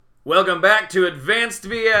Welcome back to Advanced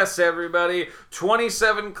B.S, everybody.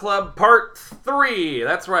 27 Club Part 3.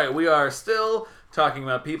 That's right, we are still talking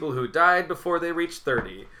about people who died before they reached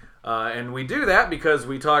 30. And we do that because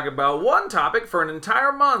we talk about one topic for an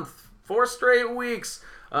entire month, 4 straight weeks.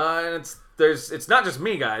 And it's not just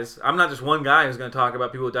me, guys. I'm not just one guy who's going to talk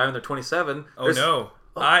about people who died when they're 27.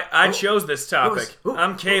 I chose this topic.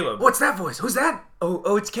 I'm Caleb. What's that voice? Who's that?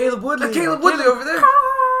 Oh, it's Caleb Woodley. Caleb Woodley over there.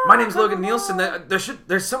 My name's Logan Nielsen.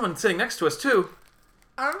 There's someone sitting next to us, too.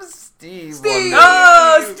 I'm Steve. Steve!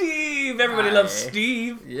 Oh, Steve! Everybody loves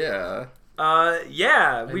Steve. Yeah.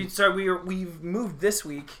 We've moved this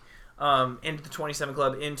week into the 27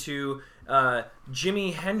 Club into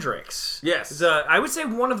Jimi Hendrix. Yes. I would say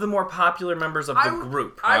one of the more popular members of the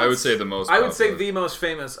group. I would say the most popular. popular. I would say the most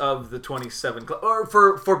famous of the 27 Club, or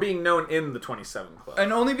for being known in the 27 Club.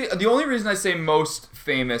 And the only reason I say most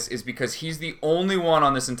famous is because he's the only one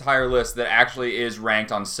on this entire list that actually is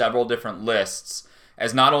ranked on several different lists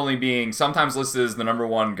as not only being sometimes listed as the number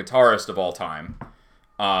one guitarist of all time.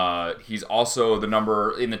 He's also the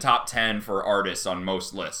number in the top 10 for artists on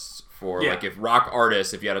most lists. Like if rock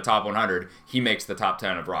artists, if you had a top 100, he makes the top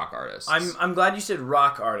 10 of rock artists. I'm glad you said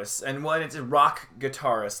rock artists, and when it's a rock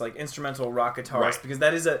guitarist, like instrumental rock guitarist, right. Because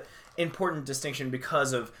that is a important distinction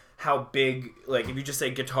because of how big, like if you just say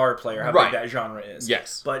guitar player, how big that genre is.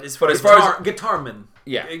 Yes, but as far as guitarman,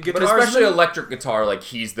 but especially electric guitar, like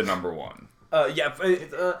he's the number one.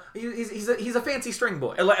 He's a fancy string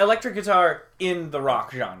boy. Electric guitar in the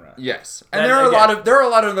rock genre. Yes, and there are a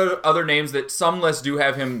lot of other names that some lists do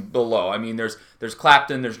have him below. I mean, there's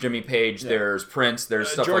Clapton, there's Jimmy Page, there's Prince, there's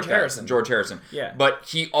stuff George like Harrison. that. George Harrison. Yeah, but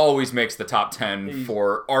he always makes the top 10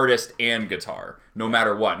 for artist and guitar, no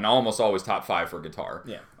matter what, and almost always top 5 for guitar.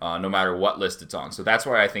 Yeah, no matter what list it's on. So that's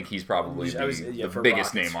why I think he's probably the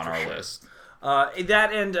biggest name on our list.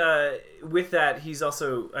 With that, he's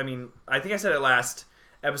also, I mean, I think I said it last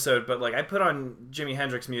episode, but like I put on Jimi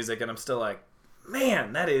Hendrix music and I'm still like,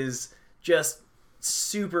 man, that is just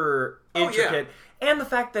super intricate. Yeah. And the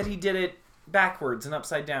fact that he did it backwards and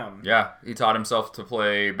upside down. Yeah, he taught himself to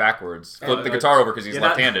play backwards. Flip the guitar over because he's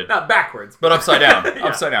left-handed. Not backwards. But upside down.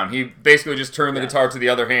 Upside down. He basically just turned the guitar to the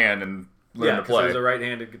other hand and learned to play. Yeah, it was a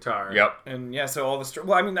right-handed guitar. Yep. And so all the...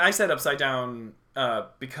 Well, I mean, I said upside down...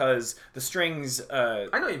 because the strings... I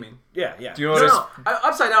know what you mean. Yeah. Do you know what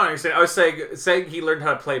upside down, I understand. I was saying he learned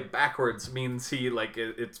how to play backwards means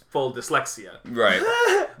it's full dyslexia. Right.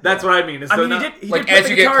 That's what I mean. He did as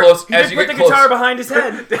you get close... He did put the guitar behind his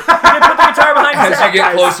head. He did put the guitar behind his head. As you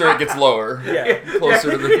get closer, it gets lower. Yeah.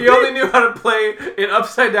 Closer to the... He only knew how to play it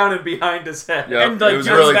upside down and behind his head. Yep. And it was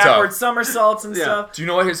really backwards tough. Somersaults and stuff. Do you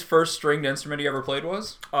know what his first stringed instrument he ever played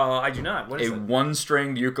was? I do not. What is it? A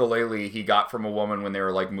one-stringed ukulele he got from a woman when they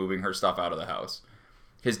were like moving her stuff out of the house.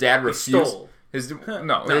 His dad refused. Stole. His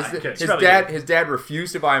dad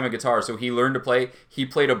refused to buy him a guitar, so he learned to play. He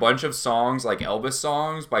played a bunch of songs like Elvis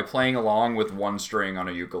songs by playing along with one string on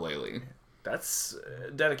a ukulele. That's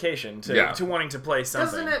dedication to wanting to play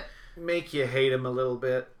something. Doesn't it make you hate him a little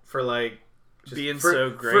bit for like being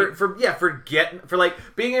so great? For like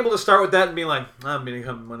being able to start with that and being like, I'm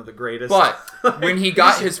becoming one of the greatest. But when he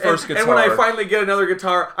got his first guitar, and when I finally get another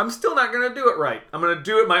guitar, I'm still not gonna do it right. I'm gonna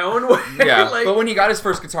do it my own way. Yeah, but when he got his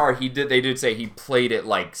first guitar, they did say he played it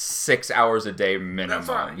like 6 hours a day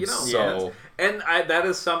minimum. That's right, and that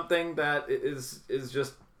is something that is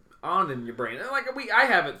just on in your brain. And like I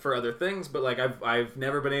have it for other things, but like I've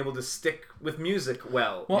never been able to stick with music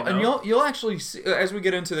well. Well, and you'll actually see, as we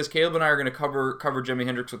get into this, Caleb and I are going to cover Jimi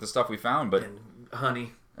Hendrix with the stuff we found, but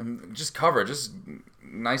honey, and just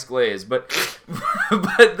nice glaze. But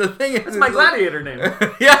the thing is, it's my gladiator name.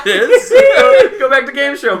 Yeah, it is. Go back to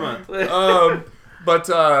game show month. But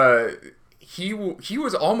he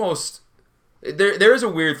was almost. There is a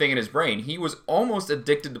weird thing in his brain. He was almost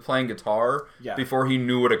addicted to playing guitar before he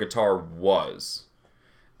knew what a guitar was.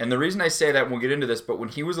 And the reason I say that, and we'll get into this, but when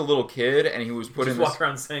he was a little kid and he was put in walk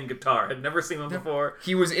around saying guitar. I'd never seen one before.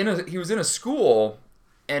 He was in a school,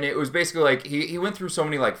 and it was basically like he went through so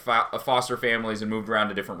many like foster families and moved around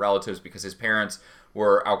to different relatives because his parents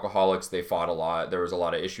were alcoholics. They fought a lot. There was a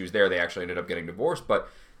lot of issues there. They actually ended up getting divorced, but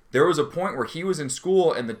there was a point where he was in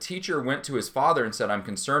school and the teacher went to his father and said, I'm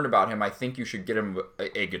concerned about him. I think you should get him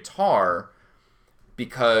a guitar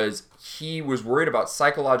because he was worried about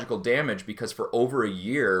psychological damage because for over a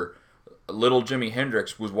year, little Jimi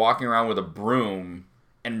Hendrix was walking around with a broom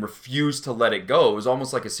and refused to let it go. It was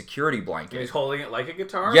almost like a security blanket. He's holding it like a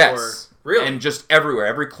guitar? Yes. Or, really? And just everywhere.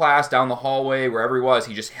 Every class, down the hallway, wherever he was,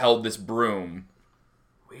 he just held this broom.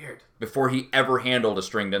 Weird. Before he ever handled a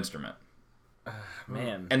stringed instrument.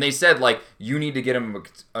 Man. And they said, like, you need to get him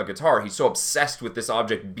a guitar. He's so obsessed with this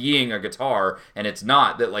object being a guitar, and it's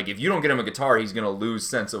not. That, like, if you don't get him a guitar, he's going to lose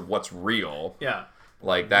sense of what's real. Yeah.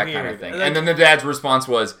 Like, that kind of Weird. thing. And then the dad's response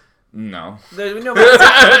was, no. No, but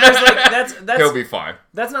that's He'll be fine.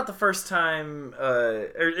 That's not the first time,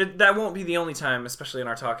 that won't be the only time, especially in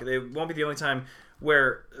our talk. It won't be the only time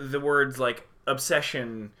where the words, like,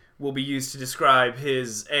 obsession will be used to describe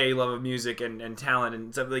his love of music and talent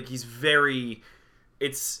and stuff. Like, he's very,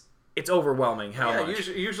 it's overwhelming how much.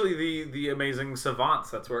 Usually the amazing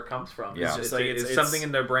savants, that's where it comes from. Yeah. It's something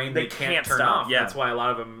in their brain they can't turn stop. off. Yeah. That's why a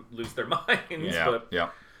lot of them lose their minds. Yeah. But Yeah.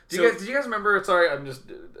 did you guys remember? Sorry, I'm just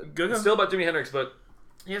Go. still about Jimi Hendrix, but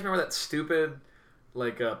you guys remember that stupid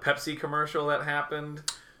like Pepsi commercial that happened?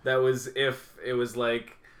 That was it was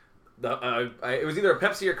like. It was either a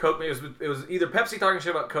Pepsi or Coke. It was either Pepsi talking shit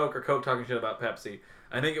about Coke or Coke talking shit about Pepsi.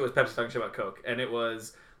 I think it was Pepsi talking shit about Coke, and it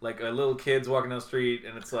was like a little kid's walking down the street,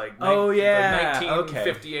 and it's like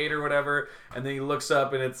 1958 or whatever, and then he looks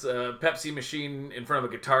up, and it's a Pepsi machine in front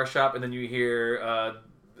of a guitar shop, and then you hear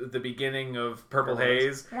the beginning of Purple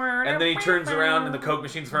Haze, and then he turns around, and the Coke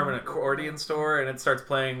machine's from an accordion store, and it starts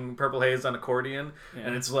playing Purple Haze on accordion,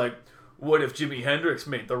 and it's like, what if Jimi Hendrix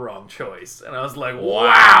made the wrong choice? And I was like,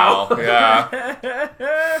 wow.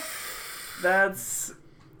 Yeah. That's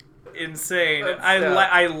insane.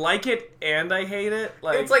 I like it and I hate it.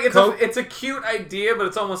 Like, it's a cute idea, but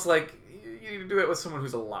it's almost like you need to do it with someone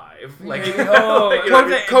who's alive. Like,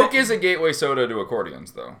 Coke is a gateway soda to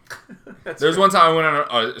accordions, though. There's one time I went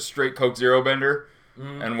on a straight Coke Zero bender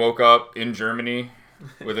and woke up in Germany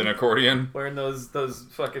with an accordion, wearing those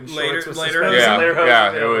fucking shorts with later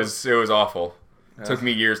yeah, it was awful. It took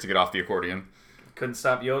me years to get off the accordion. Couldn't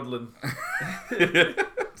stop yodeling.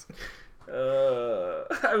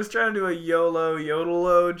 I was trying to do a YOLO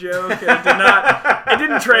yodelo joke, and it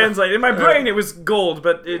didn't translate. In my brain, it was gold,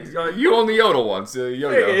 but you only yodel once, yo-yo.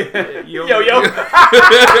 Yo-yo.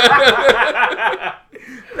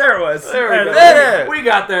 There it was. There we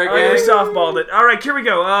got there, guys. We softballed it. All right, here we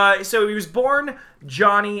go. So he was born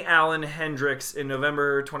Johnny Allen Hendrix in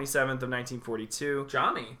November 27th of 1942.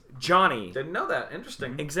 Johnny. Didn't know that.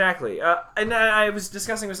 Interesting. Exactly. And I was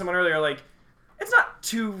discussing with someone earlier, like, it's not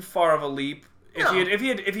too far of a leap. If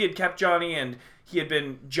he had kept Johnny and he had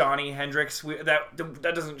been Johnny Hendrix, that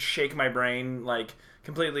doesn't shake my brain like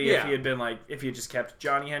completely. Yeah. If he had just kept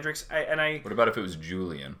Johnny Hendrix, What about if it was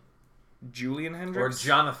Julian Hendrix or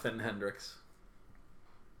Jonathan Hendrix?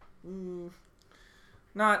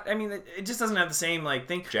 It just doesn't have the same like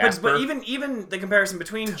thing. Jasper. But even the comparison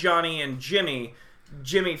between Johnny and Jimmy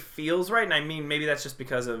feels right, and I mean maybe that's just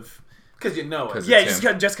because of. Because you know it. Yeah,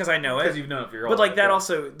 just because I know it. Because you've known it for your whole But like life, that yeah.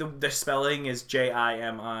 also, the spelling is Jimi,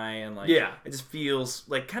 and like it just feels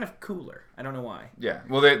like kind of cooler. I don't know why. Yeah,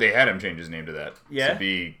 well they had him change his name to that. Yeah? To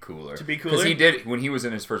be cooler. Because he did, when he was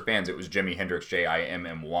in his first bands, it was Jimi Hendrix, Jimmy,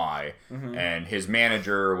 and his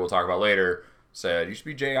manager, we'll talk about later, said, you should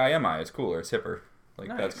be Jimi, it's cooler, it's hipper. Like,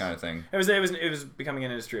 nice. That kind of thing. It was becoming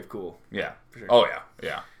an industry of cool. Yeah. For sure. Oh,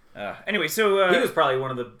 yeah. Anyway, so... he was probably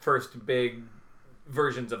one of the first big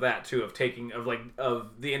versions of that too, of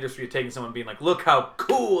the industry of taking someone and being like, look how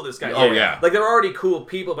cool this guy is. Oh yeah. Like there were already cool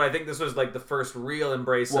people, but I think this was like the first real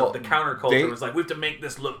embrace of the counterculture. It was like, we have to make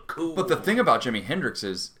this look cool. But the thing about Jimi Hendrix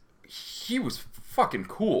is he was fucking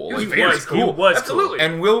cool. He was cool. Absolutely.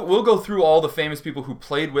 And we'll go through all the famous people who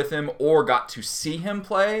played with him or got to see him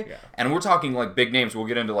play. Yeah. And we're talking like big names. We'll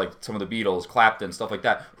get into like some of the Beatles, Clapton, stuff like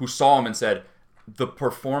that, who saw him and said, the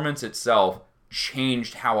performance itself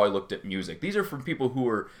changed how I looked at music. These are from people who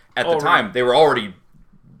were, at the time, they were already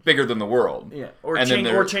bigger than the world. Yeah, or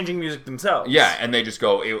changing music themselves. Yeah, and they just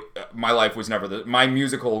go, my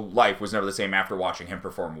musical life was never the same after watching him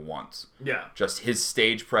perform once. Yeah. Just his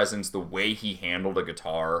stage presence, the way he handled a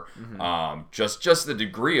guitar, just the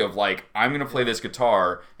degree of like, I'm going to play this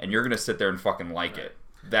guitar and you're going to sit there and fucking like it.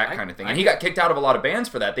 That kind of thing. And he got kicked out of a lot of bands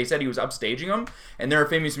for that. They said he was upstaging them, and there are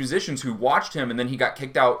famous musicians who watched him, and then he got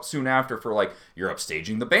kicked out soon after for like, you're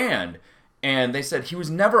upstaging the band. And they said he was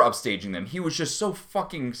never upstaging them. He was just so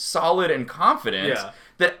fucking solid and confident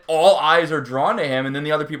that all eyes are drawn to him, and then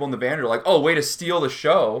the other people in the band are like, oh, way to steal the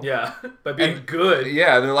show. Yeah, by being good.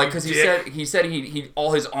 Yeah, they're like, because he said he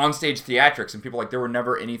all his onstage theatrics, and people were like, there were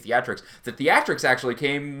never any theatrics. The theatrics actually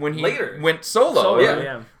came when he went solo.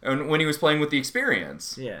 And when he was playing with The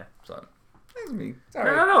Experience. Yeah. So, that's me.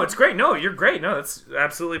 No, it's great. No, you're great. No, that's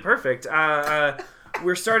absolutely perfect.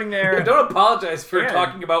 We're starting there. Don't apologize for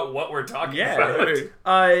talking about what we're talking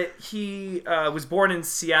about. He was born in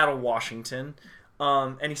Seattle, Washington,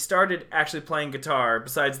 and he started actually playing guitar.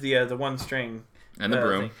 Besides the one string And the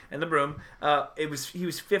broom. And the broom. He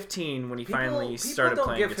was 15 when he finally started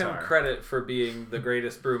playing guitar. People don't give him credit for being the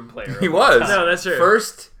greatest broom player. He was. No, that's true.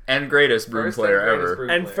 First and greatest broom player ever.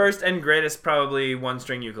 And first and greatest probably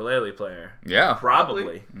one-string ukulele player. Yeah.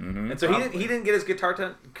 Probably. Mm-hmm. And so he didn't get his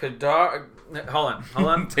guitar. Hold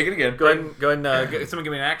on. Take it again. Go ahead. Someone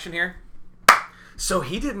give me an action here. So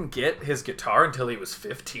he didn't get his guitar until he was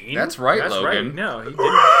 15? That's right, That's Logan. right. No, he didn't.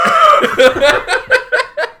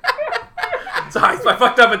 Sorry, I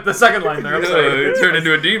fucked up at the second line there. I'm sorry. You turned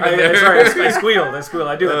into a demon there. Sorry, I squealed.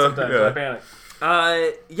 I do that sometimes. Yeah. I panic.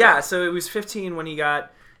 So it was 15 when he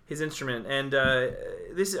got his instrument, and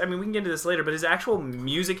we can get into this later, but his actual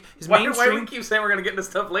music, Why do we keep saying we're going to get into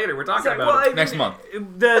stuff later? We're talking about it. Next month.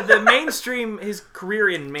 The mainstream, his career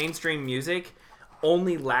in mainstream music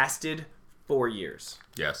only lasted 4 years.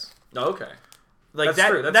 Yes. Oh, okay. Like that's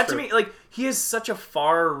true. That to me, like, he is such a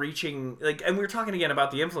far-reaching, like, and we were talking again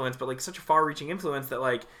about the influence, but like such a far-reaching influence that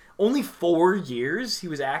like only 4 years he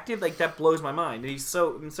was active. Like that blows my mind. And he's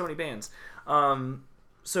in so many bands.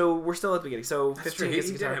 So we're still at the beginning. So that's 15 true. gets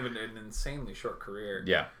He did guitar. have an insanely short career.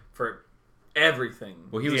 Yeah. For everything.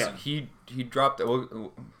 Well, he dropped.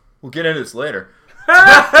 We'll get into this later.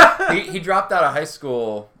 he dropped out of high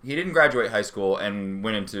school. He didn't graduate high school and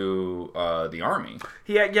went into the army.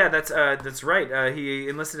 That's right. He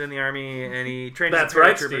enlisted in the army and he trained. That's as a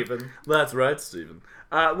right, paratrooper. Stephen. That's right, Stephen.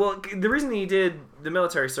 Well, the reason he did the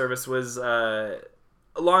military service was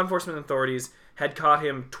law enforcement authorities had caught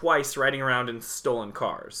him twice riding around in stolen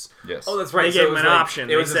cars. Yes. Oh, that's right. They gave him an option.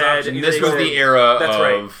 It was his option. And this was the era that's of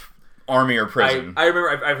right. army or prison. I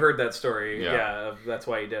remember. I've heard that story. Yeah. Yeah, that's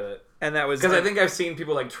why he did it. And that was Because I think I've seen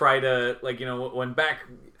people like try to when back.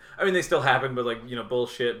 I mean, they still happen, but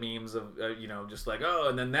bullshit memes of just like, oh,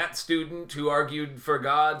 and then that student who argued for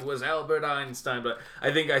God was Albert Einstein. But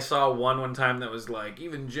I think I saw one time that was like,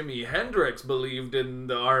 even Jimi Hendrix believed in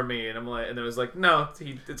the army, and I'm like, and it was like, no,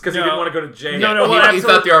 it's because he didn't want to go to jail. He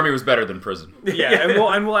thought the army was better than prison. Yeah,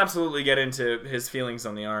 and we'll absolutely get into his feelings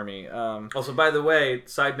on the army. Also, by the way,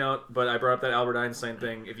 side note, but I brought up that Albert Einstein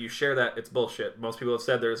thing. If you share that, it's bullshit. Most people have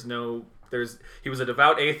said he was a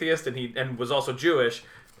devout atheist and was also Jewish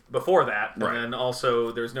before that, and then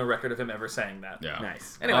also there's no record of him ever saying that. Yeah.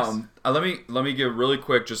 Nice. Anyways, let me give really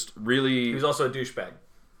quick, just really. he was also a douchebag.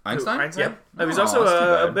 Einstein? Yep. He was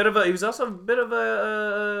also a bit of a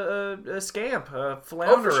scamp, a flounderer.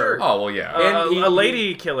 Oh, for sure. Oh well, yeah. And a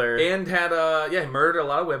lady killer, and had he murdered a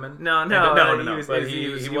lot of women. No.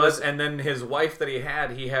 He was, and then his wife that he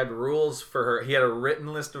had rules for her. He had a written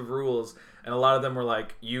list of rules, and a lot of them were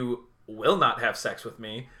like, "You will not have sex with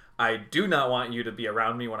me. I do not want you to be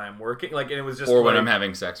around me when I'm working." Like, and it was just when I'm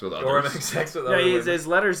having sex with others. Or having sex with others. His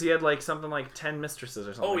letters, he had like something like 10 mistresses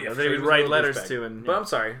or something. Oh yeah, they would write letters to. And but I'm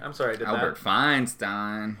sorry, I did Albert that.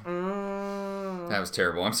 Feinstein. That was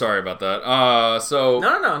terrible. I'm sorry about that. No.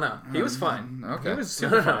 He was fine. Okay. He was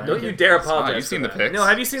super fine. Don't you dare apologize. You've seen the that. pics. No,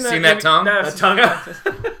 have you seen that? Seen that tongue? No, That tongue.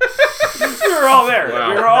 we were all there. Wow.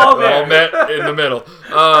 We were all there. We all met in the middle.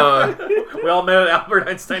 We all met at Albert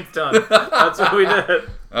Einstein's tongue. That's what we did.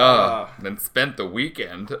 Then spent the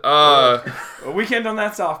weekend. A weekend on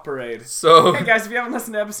that soft parade. So, Hey guys, if you haven't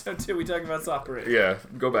listened to episode 2, we talk about soft parade. yeah,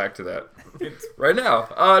 go back to that It's, right now.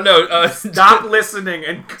 stop listening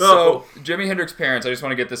and go. So, Jimi Hendrix's parents, I just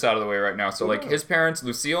want to get this out of the way right now. So, like, his parents,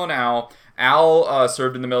 Lucille and Al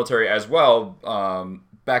served in the military as well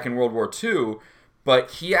back in World War II,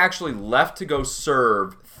 but he actually left to go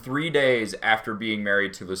serve 3 days after being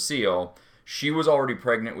married to Lucille. She was already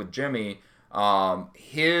pregnant with Jimmy.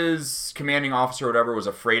 His commanding officer or whatever was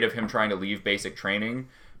afraid of him trying to leave basic training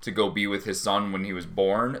to go be with his son when he was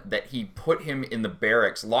born, that he put him in the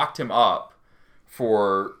barracks, locked him up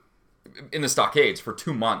in the stockades for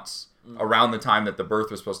 2 months around the time that the birth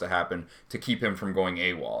was supposed to happen to keep him from going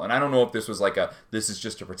AWOL. And I don't know if this was like this is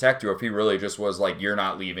just to protect you, or if he really just was like, you're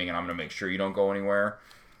not leaving and I'm going to make sure you don't go anywhere.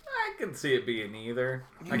 I can see it being either.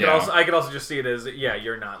 I Yeah. could also just see it as, yeah,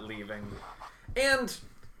 you're not leaving. And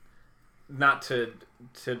not to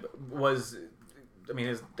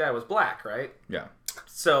his dad was black, right? Yeah.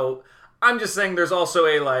 So I'm just saying there's also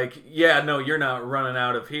a like, yeah, no, you're not running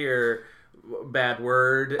out of here. Bad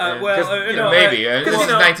word. Maybe. This is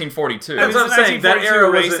 1942. That's what I'm saying. That era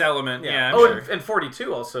was race element. Yeah. and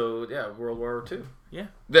 42 also, World War II. Yeah.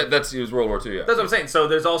 It was World War II, yeah. That's what I'm saying. So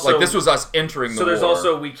there's also like this was us entering the war. So there's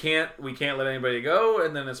also we can't let anybody go,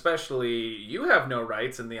 and then especially you have no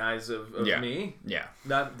rights in the eyes of me. Yeah.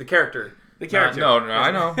 Not the character. The character. No, I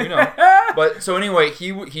know, we know. But so anyway,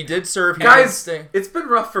 he did serve. Guys, it's been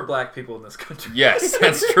rough for black people in this country. Yes,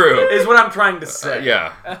 that's true. Is what I'm trying to say.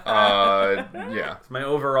 Yeah. It's my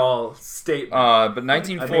overall statement. But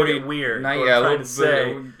 1940. I made it weird. Yeah, I'm trying to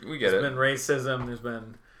say. We get it. There's been racism.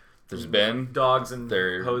 There's been dogs and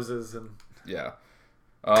hoses and. Yeah.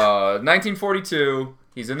 1942.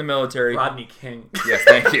 He's in the military. Rodney King. Yes,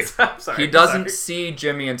 thank you. Sorry, he doesn't see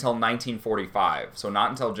Jimmy until 1945. So not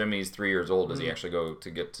until Jimmy's 3 years old does he actually go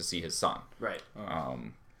to get to see his son. Right.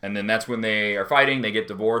 And then that's when they are fighting. They get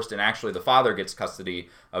divorced, and actually the father gets custody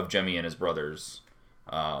of Jimmy and his brothers.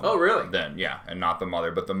 Oh, really? Then, yeah, and not the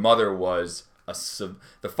mother. But the mother was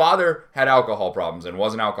the father had alcohol problems and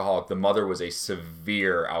was an alcoholic. The mother was a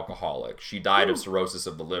severe alcoholic. She died of cirrhosis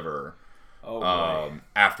of the liver.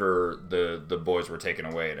 After the boys were taken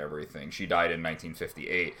away and everything. She died in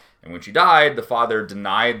 1958. And when she died, the father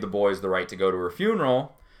denied the boys the right to go to her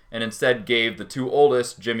funeral and instead gave the two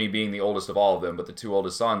oldest, Jimmy being the oldest of all of them, but the two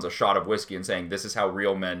oldest sons, a shot of whiskey and saying, this is how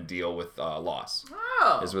real men deal with loss.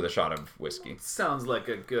 Is with a shot of whiskey. Sounds like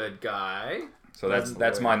a good guy. So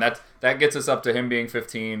that's mine. That gets us up to him being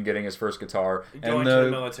 15, getting his first guitar. Going to the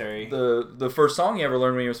military. The first song he ever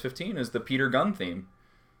learned when he was 15 is the Peter Gunn theme.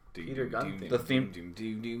 Peter Gunn theme. The theme.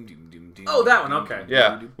 Oh, that one. Okay.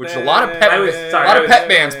 Yeah, which a lot of pet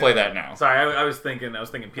bands play that now. Sorry, I was thinking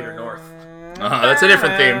Peter North. That's a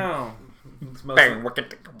different theme.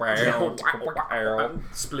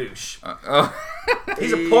 Sploosh.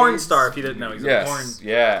 He's a porn star. If you didn't know, he's a porn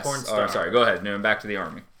star. Oh, sorry. Go ahead. No, back to the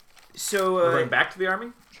army. So we're going back to the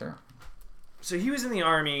army. Sure. So he was in the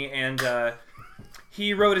army and.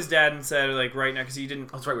 He wrote his dad and said, like, right now, because he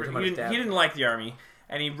didn't. That's right. We're talking about his dad. He didn't like the army,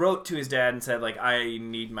 and he wrote to his dad and said, like, I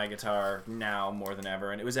need my guitar now more than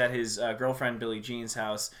ever. And it was at his girlfriend Billie Jean's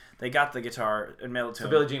house. They got the guitar and mailed it to him.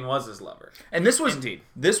 So Billie Jean was his lover. And this was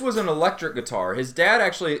an electric guitar. His dad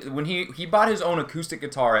actually, when he bought his own acoustic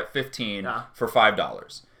guitar at 15 for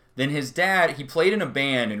 $5. Then his dad, he played in a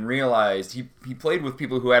band and realized he played with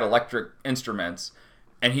people who had electric instruments,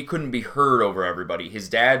 and he couldn't be heard over everybody. His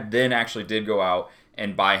dad then actually did go out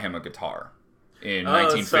and buy him a guitar in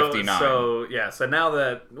 1959. So now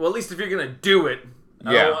that, well, at least if you're going to do it,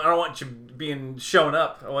 I don't want you being shown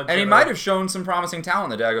up. And he might have shown some promising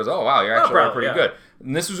talent. The dad goes, oh, wow, you're actually pretty good.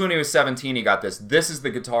 And this was when he was 17, he got this. This is the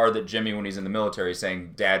guitar that Jimmy, when he's in the military, is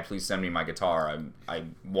saying, Dad, please send me my guitar. I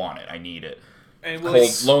want it. I need it. And cold,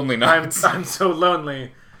 lonely nights. I'm so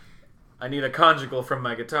lonely. I need a conjugal from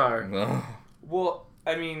my guitar. Well,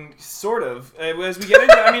 I mean, sort of. As we get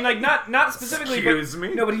into, I mean, like not specifically. Excuse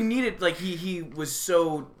me. No, but he needed he was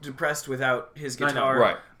so depressed without his guitar.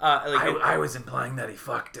 Right. I was implying that he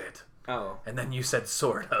fucked it. Oh. And then you said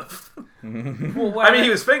sort of. Well, I mean, he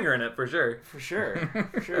was fingering it for sure. For sure.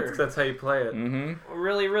 That's how you play it. Mm-hmm.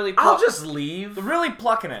 Really. I'll just leave. Really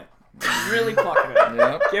plucking it. Really plucking it.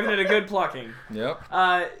 Yep. Giving it a good plucking. Yep.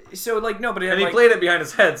 So like no, but and he played it behind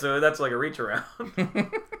his head, so that's like a reach around.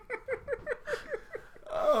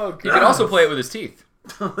 Oh, God. He can also play it with his teeth.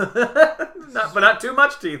 But not too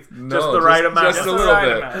much teeth. No, just the right amount. Just a little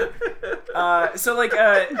bit. So it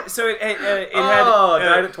had.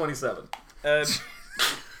 Died at 27.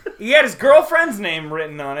 He had his girlfriend's name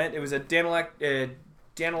written on it. It was a Dan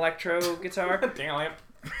Electro guitar. Dan Lamp.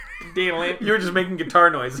 You were just making guitar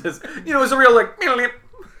noises. You know, it was a real like.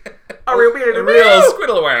 A real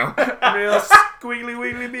squiddle wow. Real squiggly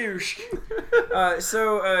wiggly boosh.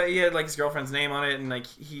 So he had like his girlfriend's name on it, and like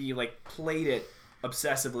he like played it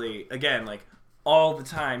obsessively again, like all the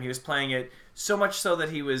time. He was playing it so much so that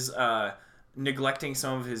he was neglecting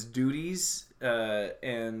some of his duties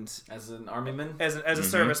and as an armyman, as a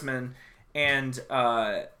serviceman, and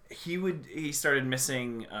he started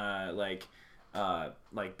missing like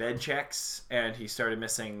bed checks, and he started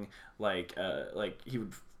missing like he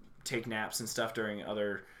would take naps and stuff during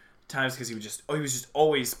other times because he was just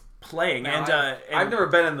always playing. Now, and I've never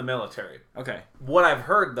been in the military. Okay. What I've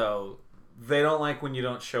heard though, they don't like when you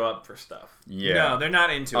don't show up for stuff. Yeah. No, they're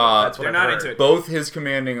not into it. That's what they're not heard. into it. Both his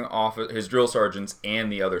commanding officer, his drill sergeants,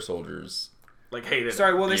 and the other soldiers like hated.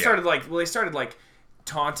 Sorry. Well, they started like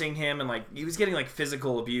taunting him, and like he was getting like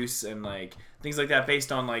physical abuse and like things like that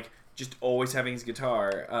based on like just always having his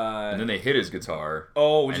guitar. And then they hit his guitar.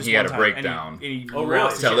 Oh, and he had a breakdown. And he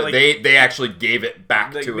really? Like, they actually gave it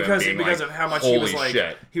back to him because of how much he was like.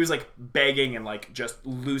 Shit. He was like begging and like just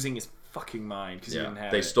losing his fucking mind because he didn't have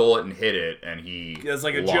it. They stole it and hid it, and he it was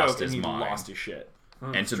like a lost joke, his and he mind. lost his shit.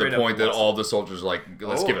 And to the point that all the soldiers are like,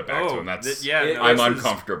 let's give it back to him. I'm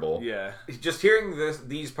uncomfortable. Yeah. Just hearing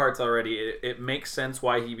these parts already, it makes sense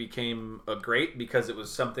why he became a great, because it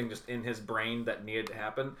was something just in his brain that needed to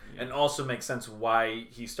happen, and also makes sense why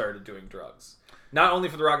he started doing drugs. Not only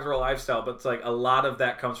for the rock and roll lifestyle, but it's like a lot of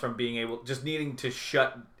that comes from being able, just needing to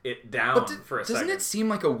shut it down for a second. Doesn't it seem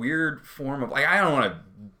like a weird form of, like, I don't want to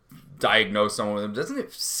diagnose someone with him. Doesn't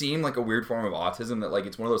it seem like a weird form of autism that, like,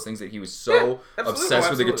 it's one of those things that he was so obsessed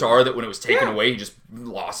with the guitar that when it was taken away, he just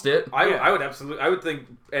lost it? I would think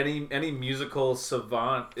any musical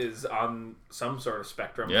savant is on some sort of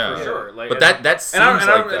spectrum for sure. Like, but that seems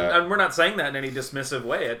like that. And we're not saying that in any dismissive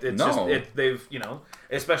way. It's just they've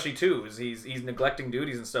especially too is he's neglecting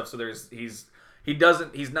duties and stuff. So he's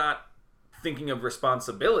not thinking of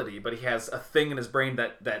responsibility, but he has a thing in his brain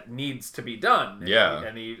that needs to be done.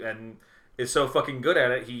 And he is so fucking good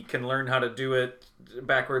at it, he can learn how to do it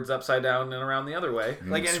backwards, upside down, and around the other way.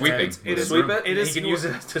 Like sweeping. He can use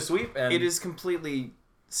it to sweep. And it is completely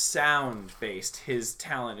sound based. His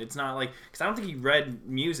talent. It's not like, because I don't think he read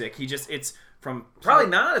music. It's from probably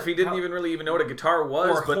not if he didn't even know what a guitar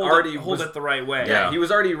was, but already hold it the right way. Yeah, he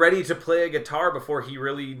was already ready to play a guitar before he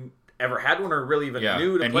really ever had one or really even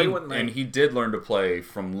knew to play one. And he did learn to play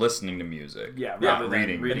from listening to music, rather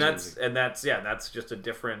than reading. And that's just a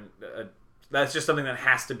different. That's just something that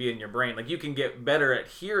has to be in your brain. Like, you can get better at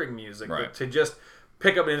hearing music, but to just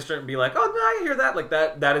pick up an instrument and be like, oh, no, I hear that. Like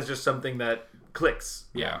that is just something that clicks.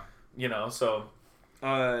 Yeah, So.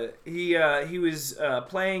 He was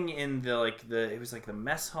playing in it was like the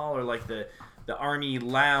mess hall or like the army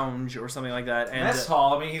lounge or something like that. And mess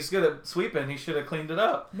hall. I mean, he's good at sweeping. He should have cleaned it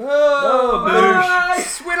up. Swiddle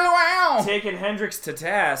around. Taking Hendrix to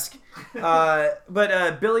task.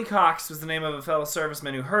 But Billy Cox was the name of a fellow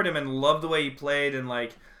serviceman who heard him and loved the way he played and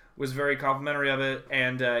like was very complimentary of it.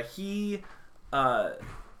 And he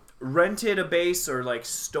rented a bass or like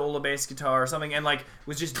stole a bass guitar or something and like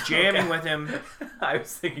was just jamming with him. I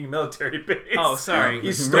was thinking military bass. Oh, sorry.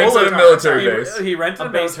 He stole a military bass. He rented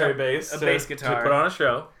a military bass, a bass guitar to put on a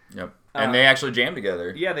show. Yep. And they actually jammed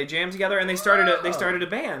together. Yeah, they jammed together and they started a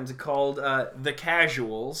band called The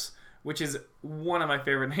Casuals, which is one of my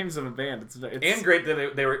favorite names of a band. It's and great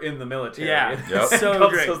that they were in the military. Yeah, yep. So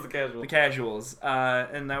great. The Casuals.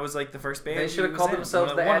 And that was like the first band. They should have called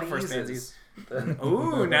themselves the At-Eases.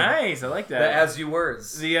 Ooh, nice! I like that. The As You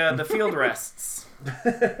Were's. The Field Rests.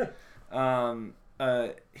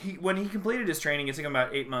 When he completed his training, it took him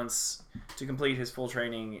about 8 months to complete his full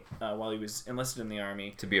training while he was enlisted in the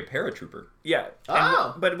army. To be a paratrooper. Yeah.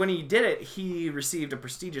 But when he did it, he received a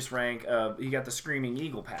prestigious rank. He got the Screaming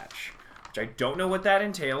Eagle patch, which I don't know what that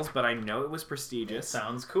entails, but I know it was prestigious.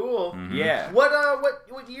 Sounds cool. Mm-hmm. Yeah.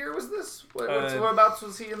 What year was this? Whereabouts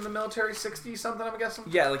was he in the military? 60 something, I'm guessing.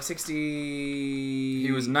 Yeah, like 60.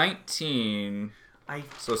 He was 19.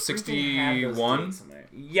 So 61.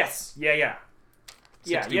 Yes. Yeah.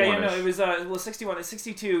 61-ish. No, it was 61. It's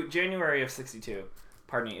 62. January of 62.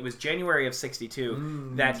 Pardon me. It was January of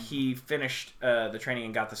 62 that he finished the training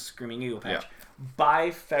and got the Screaming Eagle patch. Yeah.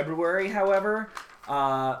 By February, however,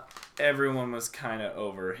 everyone was kind of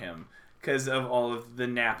over him because of all of the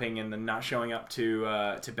napping and the not showing up to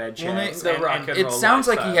bed checks. It sounds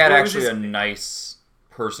like he had actually a nice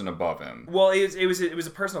person above him. Well, it was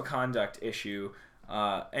a personal conduct issue,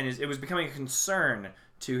 and it was becoming a concern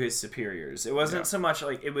to his superiors. It wasn't so much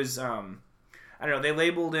like it was. I don't know. They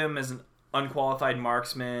labeled him as an unqualified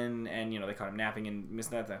marksman, and they called him napping and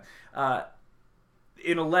missing that.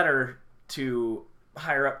 In a letter to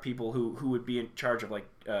higher up people who would be in charge of like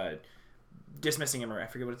dismissing him, or I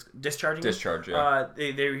forget what it's discharging. Discharge, yeah.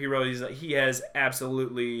 He wrote he has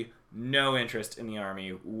absolutely no interest in the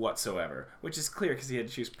army whatsoever, which is clear because he had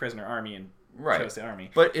to choose prisoner army and chose the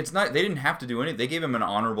army. But it's not. They didn't have to do anything. They gave him an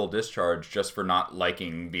honorable discharge just for not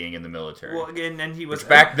liking being in the military. Well, again, and he was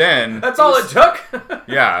back then. That's all it took.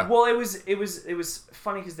 Yeah. Well, it was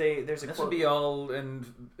funny because there's a this quote. would be all in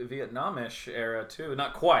Vietnamish era too.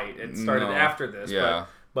 Not quite. It started after this. Yeah.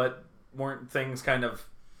 But weren't things kind of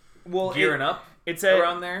gearing up? It's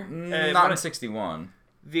around there. Not in 61.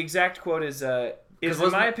 The exact quote is in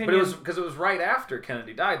my opinion, but it was because it was right after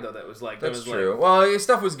Kennedy died, though. That's true. Well, his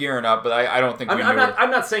stuff was gearing up, but I don't think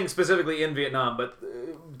I'm not saying specifically in Vietnam, but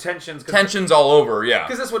tensions all over. Yeah,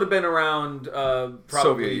 because this would have been around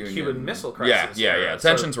probably Cuban Missile Crisis. Yeah.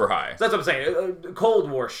 Tensions were high. So that's what I'm saying.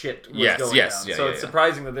 Cold War shit was going down. Yeah, so it's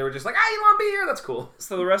surprising that they were just like, you want to be here? That's cool.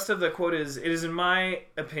 So the rest of the quote is: "It is in my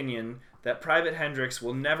opinion that Private Hendrix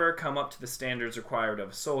will never come up to the standards required of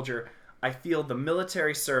a soldier. I feel the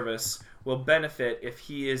military service will benefit if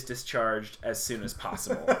he is discharged as soon as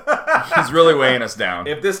possible. He's really weighing us down.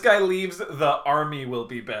 If this guy leaves, the army will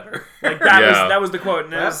be better. Like that was the quote.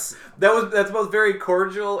 And that's both very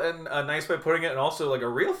cordial and a nice way of putting it, and also like a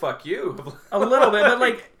real fuck you. A little bit, but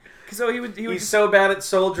like, so he's so bad at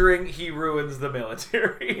soldiering, he ruins the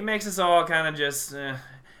military. He makes us all kind of just, and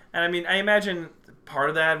I mean, I imagine part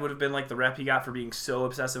of that would have been like the rep he got for being so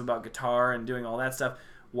obsessive about guitar and doing all that stuff.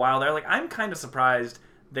 While they're like, I'm kind of surprised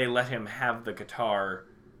they let him have the guitar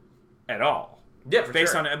at all. Yeah, for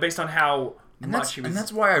based sure. based on how much he was. And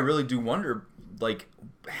that's why I really do wonder, like,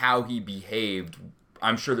 how he behaved.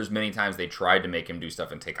 I'm sure there's many times they tried to make him do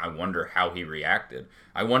stuff and take. I wonder how he reacted.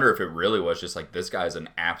 I wonder if it really was just like, this guy's an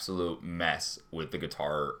absolute mess with the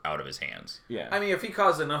guitar out of his hands. Yeah. I mean, if he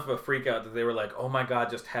caused enough of a freak out that they were like, oh my god,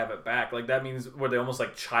 just have it back. Like, that means, were they almost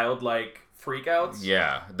like childlike freakouts?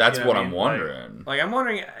 Yeah, that's You know what what I I'm mean? wondering. Like, I'm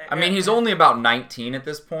wondering. I mean, he's only about 19 at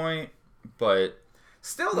this point, but...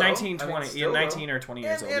 Still, though. 19, 20, 19 or 20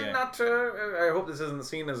 years old, and yeah. not to, I hope this isn't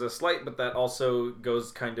seen as a slight, but that also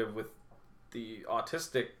goes kind of with the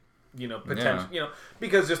autistic, potential,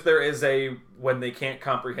 because just there is when they can't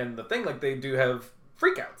comprehend the thing, like they do have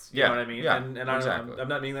freakouts, you know what I mean? Yeah, and exactly. I'm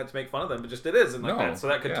not meaning that to make fun of them, but just it is, and like No, that. So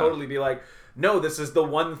that could yeah. totally be like, no, this is the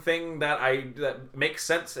one thing that makes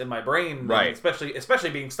sense in my brain, Right. and especially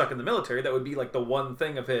being stuck in the military, that would be like the one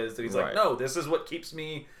thing of his that he's like, Right. no, this is what keeps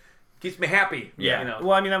me happy. Yeah.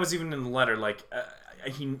 Well, I mean, that was even in the letter. Like,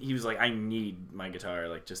 he was like, I need my guitar,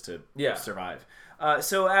 like, just to survive.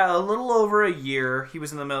 So a little over a year, he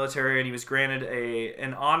was in the military, and he was granted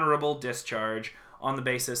an honorable discharge on the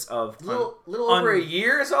basis of Little over a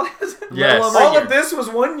year is all this? Yes. All of this was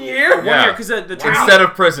 1 year? 1 Yeah. year, because the training, Instead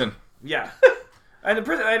of prison. yeah, and the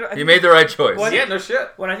prison. I He think made the right choice. Well, Yeah, no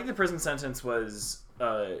shit. I think the prison sentence was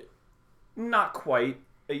not quite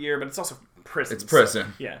a year, but it's also prison. It's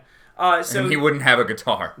prison. So, yeah. So And he wouldn't have a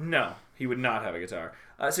guitar. No, he would not have a guitar.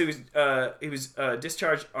 So he was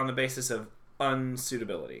discharged on the basis of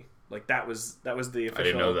unsuitability. Like that was the official. I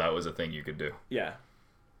didn't know that was a thing you could do. Yeah,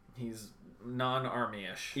 He's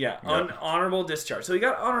non-army-ish. yeah, Yep. honorable discharge. So he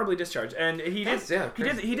got honorably discharged, and he did.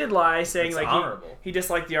 Crazy. He did lie, saying It's like honorable. he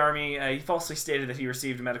disliked the army. He falsely stated that he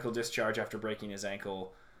received medical discharge after breaking his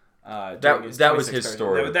ankle. That was his 26th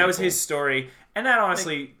story. That was his story, and that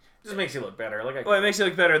honestly, Just makes you look better. Like, well, it makes you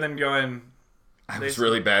look better than going. I was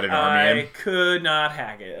really bad at I armying. could not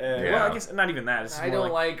hack it. Yeah. Well, I guess not even that. It's I more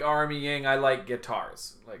don't like armying. I like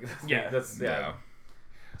guitars. Like, Yeah. that's Yeah.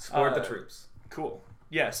 Support the troops. Cool.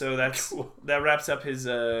 Yeah, so that wraps up his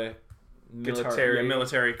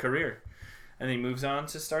military career, and then he moves on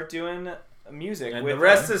to start doing music. And with, the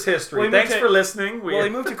rest is history. well, Thanks for listening. Well, he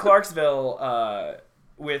moved to Clarksville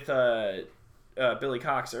with Billy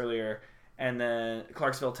Cox earlier, and then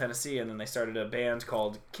Clarksville, Tennessee, and then they started a band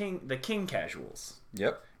called the King Casuals,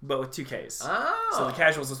 Yep. but with two Ks. Oh. So the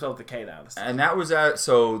Casuals is spelled with the K now. And that was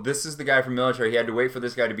so this is the guy from military. He had to wait for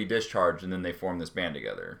this guy to be discharged, and then they formed this band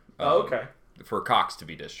together. Oh, okay. For Cox to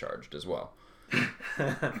be discharged as well.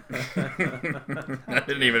 I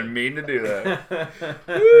didn't even mean to do that.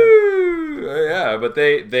 Woo! Yeah, but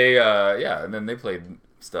they and then they played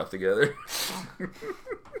stuff together.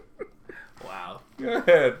 Wow. Go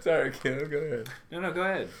ahead. Sorry, kid. Go ahead. No, go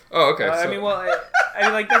ahead. Oh, okay. I mean, well, I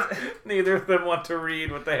mean, like that's, Neither of them want to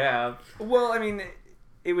read what they have. well, I mean,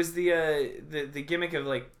 it was the gimmick of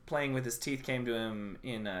like playing with his teeth came to him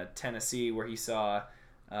in Tennessee, where he saw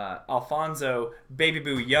Alfonso Baby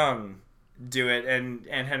Boo Young do it, and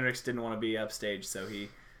Hendrix didn't want to be upstage, so he.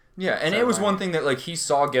 Yeah, and it was one thing that like he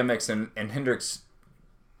saw gimmicks, and Hendrix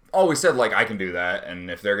always said like, I can do that,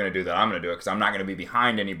 and if they're gonna do that, I'm gonna do it because I'm not gonna be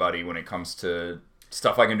behind anybody when it comes to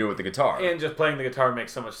stuff I can do with the guitar. And just playing the guitar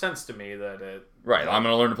makes so much sense to me that it. Right, I'm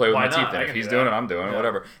gonna learn to play with Why my not? teeth, I and if can he's do doing that. it, I'm doing it, Yeah.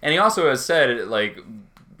 whatever. And he also has said like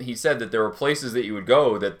he said that there were places that you would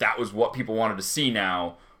go that was what people wanted to see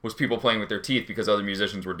now was people playing with their teeth because other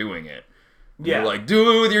musicians were doing it. Yeah. They're like,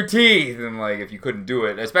 do it with your teeth, and like if you couldn't do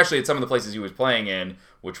it, especially at some of the places he was playing in,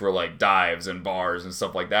 which were like dives and bars and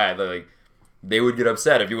stuff like that, they would get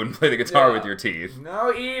upset if you wouldn't play the guitar with your teeth.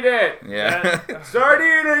 No, eat it. Yeah. Start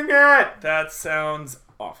eating it. That sounds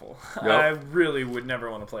awful. Yep. I really would never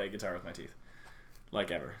want to play a guitar with my teeth,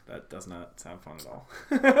 like ever. That does not sound fun at all.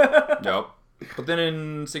 Yep. But then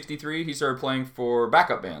in '63, he started playing for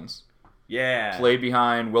backup bands. Yeah. Played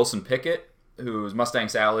behind Wilson Pickett, whose Mustang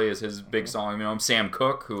Sally is his big song. You know, Sam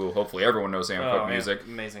Cooke, who hopefully everyone knows Sam Cooke music.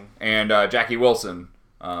 Amazing. And Jackie Wilson,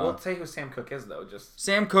 Well, say who Sam Cooke is though. Just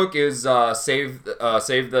Sam Cooke is Save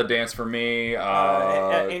the Dance for Me.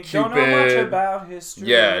 And Cupid. don't know much about history.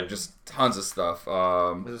 Yeah, just tons of stuff.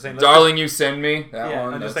 Darling, You Send Me. That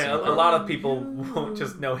one. I'm just saying, a lot of people won't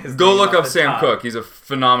just know his. Go name look off up the Sam top. Cooke. He's a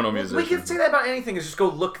phenomenal musician. We can say that about anything. Is just go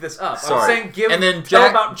look this up. Sorry. I'm saying give. And then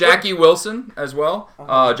Jackie Wilson as well.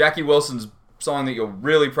 Jackie Wilson's song that you'll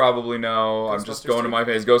really probably know. I'm just going to my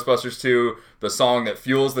face. Ghostbusters 2, the song that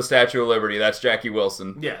fuels the Statue of Liberty. That's Jackie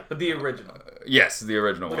Wilson. Yeah, but the original. Yes, the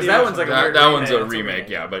original one. Because that one's like a weird that remake. one's a remake,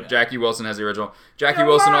 yeah. But Jackie Wilson has the original. Jackie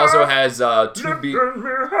Wilson also has To Be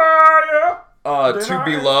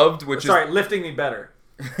Loved, which is Lifting Me Better.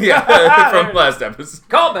 yeah from last episode.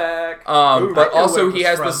 Call back. But also he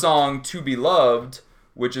has the song To Be Loved,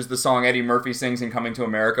 which is the song Eddie Murphy sings in Coming to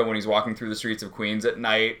America when he's walking through the streets of Queens at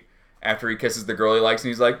night. After he kisses the girl he likes, and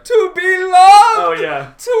he's like, "To be loved, oh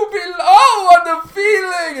yeah, to be what the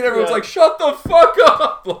feeling," and everyone's like, "Shut the fuck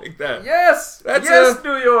up," like that. Yes,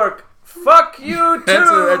 New York. Fuck you too.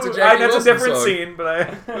 That's a Jackie that's Wilson a different song. scene,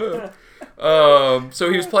 but So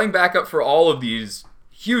he was playing backup for all of these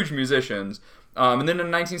huge musicians. And then in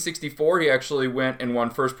 1964, he actually went and won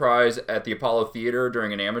first prize at the Apollo Theater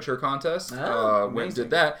during an amateur contest. Went and did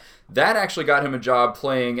that. That actually got him a job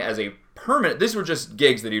playing as a permanent. These were just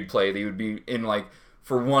gigs that he'd play. That he would be in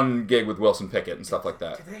for one gig with Wilson Pickett and stuff like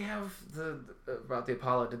that. Did they have about the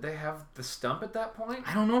Apollo? Did they have the stump at that point?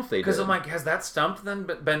 I don't know if they did. Because I'm like, has that stump then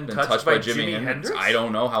been touched by Jimi Hendrix? I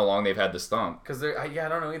don't know how long they've had the stump. Because I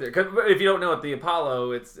don't know either. 'Cause if you don't know at the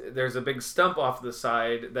Apollo, there's a big stump off the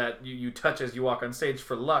side that you touch as you walk on stage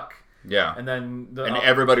for luck. Yeah. And then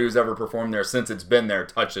everybody who's ever performed there since it's been there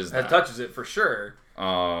touches that. Touches it for sure.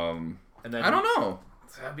 And then I don't know.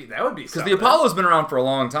 That would be because the Apollo's been around for a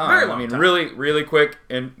long time. Very long time. Really, really quick,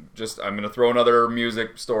 and I'm going to throw another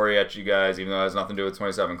music story at you guys, even though it has nothing to do with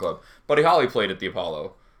 27 Club. Buddy Holly played at the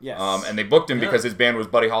Apollo. Yes. And they booked him because his band was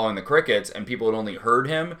Buddy Holly and the Crickets, and people had only heard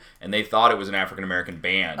him, and they thought it was an African-American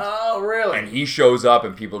band. Oh, really? And he shows up,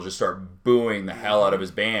 and people just start booing the hell out of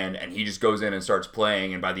his band, and he just goes in and starts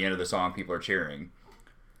playing, and by the end of the song, people are cheering.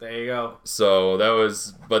 There you go. So that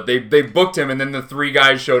was... But they booked him, and then the three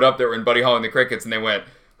guys showed up that were in Buddy Holly and the Crickets, and they went...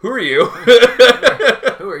 Who are you?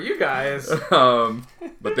 Who are you guys?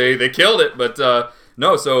 But they killed it. But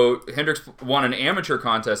no, so Hendrix won an amateur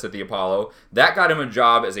contest at the Apollo. That got him a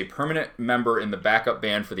job as a permanent member in the backup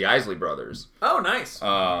band for the Isley Brothers. Oh, nice.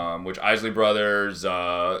 Which Isley Brothers,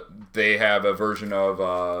 they have a version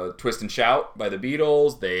of Twist and Shout by the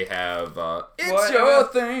Beatles. They have It's Your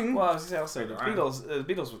Thing. Well, I was going to say, the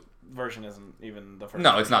Beatles version isn't even the first.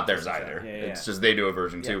 No, it's not theirs either. Yeah. It's just they do a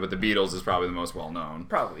version too, but the Beatles is probably the most well known.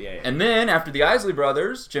 Probably, yeah. And then after the Isley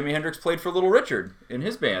Brothers, Jimi Hendrix played for Little Richard in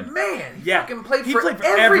his band. Man, he fucking played for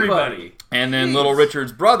everybody. And then Little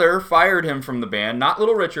Richard's brother fired him from the band. Not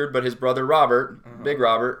Little Richard, but his brother Robert, Big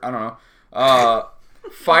Robert, I don't know.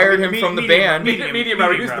 Fired him from the band. Medium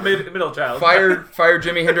Robert, who's the middle child. Fired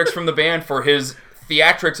Jimi Hendrix from the band for his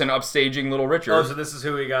theatrics and upstaging Little Richard. Oh, so this is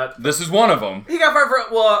who he got. This is one of them. He got fired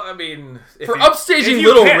for, well, I mean... upstaging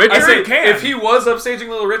Little Richard? I say, if he was upstaging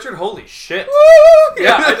Little Richard, holy shit.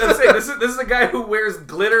 Yeah, I'm saying, this is a guy who wears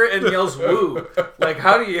glitter and yells woo. Like,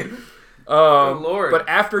 how do you... Oh, Lord. But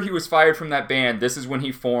after he was fired from that band, this is when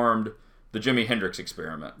he formed the Jimi Hendrix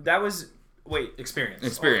Experiment. That was...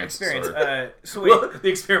 Experience. So wait, well, the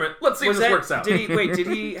experiment. Let's see if this works out. Had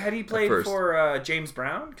he played for James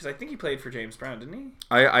Brown? Because I think he played for James Brown, didn't he?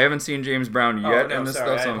 I haven't seen James Brown yet in this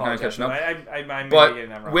stuff, so I'm kind of catching up. I might be getting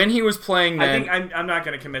that wrong. When he was playing then... I think I'm not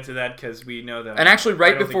going to commit to that because we know that... And actually,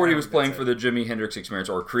 right before he was playing for the Jimi Hendrix Experience,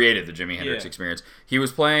 or created the Jimi Hendrix Experience, he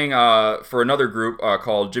was playing for another group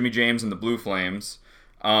called Jimmy James and the Blue Flames.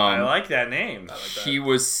 I like that name. He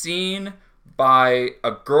was seen... by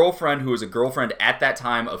a girlfriend who was a girlfriend at that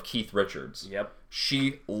time of Keith Richards. Yep.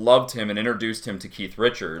 She loved him and introduced him to Keith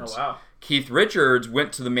Richards. Oh, wow. Keith Richards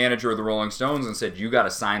went to the manager of the Rolling Stones and said, "You got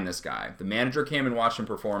to sign this guy." The manager came and watched him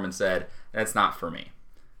perform and said, "That's not for me.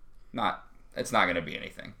 It's not going to be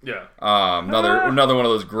anything." Yeah. Another one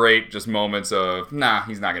of those great just moments of, nah,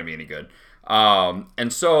 he's not going to be any good.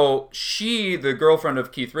 And so she, the girlfriend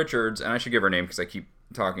of Keith Richards, and I should give her name because I keep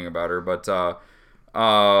talking about her, but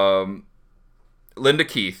Linda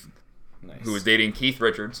Keith, who was dating Keith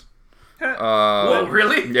Richards. Whoa,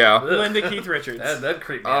 really? Yeah. Linda Keith Richards. That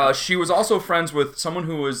creeped me out. She was also friends with someone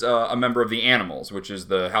who was a member of the Animals, which is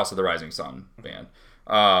the House of the Rising Sun band.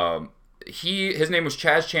 His name was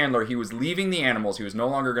Chaz Chandler. He was leaving the Animals. He was no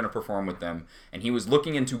longer going to perform with them, and he was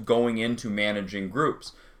looking into going into managing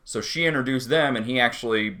groups. So she introduced them, and he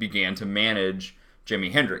actually began to manage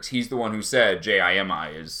Jimi Hendrix. He's the one who said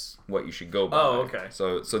Jimi is what you should go by. Oh, okay.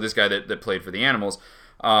 So this guy that played for the Animals.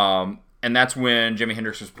 And that's when Jimi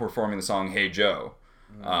Hendrix was performing the song Hey Joe.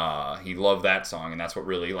 He loved that song, and that's what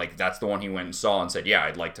really, like, that's the one he went and saw and said, yeah,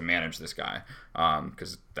 I'd like to manage this guy,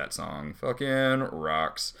 because that song fucking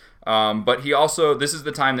rocks. But he also, this is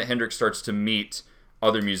the time that Hendrix starts to meet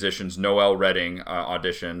other musicians. Noel Redding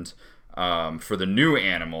auditioned for the New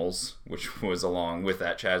Animals, which was along with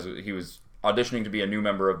that. Chaz, he was auditioning to be a new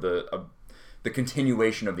member of the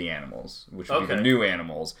continuation of the Animals, which would be the New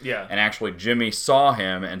Animals. Yeah. And actually, Jimmy saw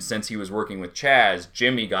him, and since he was working with Chaz,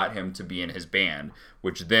 Jimmy got him to be in his band,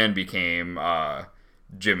 which then became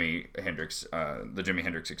Jimi Hendrix, the Jimi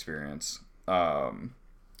Hendrix Experience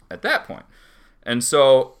at that point. And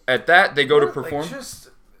so at that, they go to perform. Like,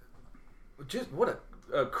 just what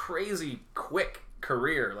a crazy quick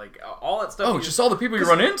career. Like, all that stuff. Oh, just all the people you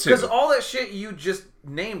run into. Because all that shit you just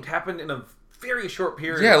named happened in a very short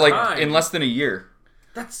period of time. Yeah, like in less than a year.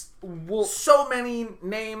 That's so many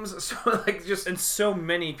names, so like just and so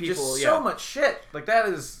many people, just so much shit. Like that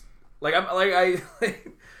is like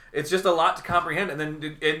it's just a lot to comprehend. And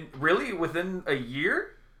then really within a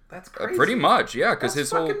year, that's crazy. Pretty much, yeah, because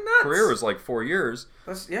his whole career was like 4 years.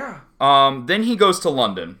 Yeah. Then he goes to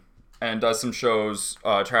London and does some shows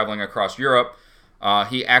traveling across Europe.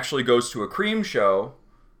 He actually goes to a Cream show.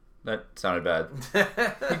 That sounded bad.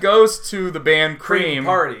 He goes to the band Cream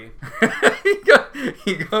party.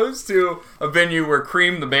 He goes to a venue where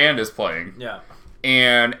Cream the band is playing. Yeah.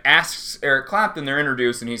 And asks Eric Clapton. They're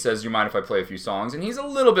introduced, and he says, "Do you mind if I play a few songs?" And he's a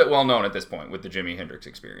little bit well known at this point with the Jimi Hendrix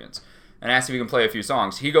Experience. And asks if he can play a few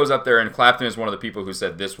songs. He goes up there, and Clapton is one of the people who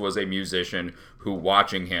said this was a musician who,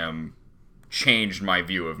 watching him, changed my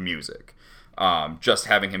view of music. Just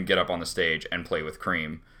having him get up on the stage and play with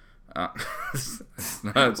Cream.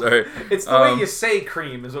 No, sorry. It's the way you say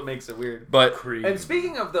Cream is what makes it weird. But Cream. And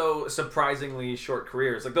speaking of, though, surprisingly short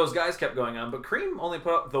careers, like those guys kept going on, but Cream only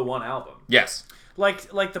put up the one album. Yes.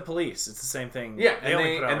 Like the Police, it's the same thing. Yeah,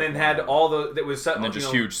 and then had all the that was and then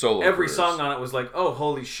just huge solo. Every careers. song on it was like, oh,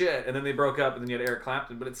 holy shit, and then they broke up, and then you had Eric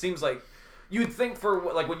Clapton. But it seems like you'd think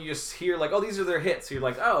for like when you just hear like, oh, these are their hits, you're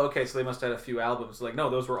like, oh, okay, so they must have had a few albums. Like, no,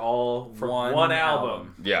 those were all from one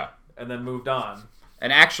album. Yeah, and then moved on.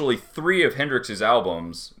 And actually, 3 of Hendrix's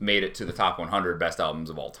albums made it to the top 100 best albums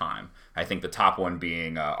of all time. I think the top one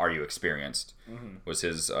being Are You Experienced was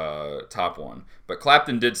his top one. But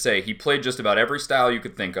Clapton did say he played just about every style you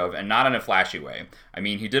could think of, and not in a flashy way. I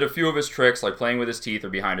mean, he did a few of his tricks, like playing with his teeth or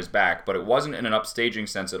behind his back, but it wasn't in an upstaging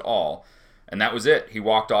sense at all. And that was it. He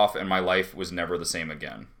walked off, and my life was never the same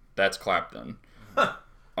again. That's Clapton.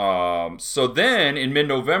 So then, in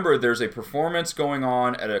mid-November, there's a performance going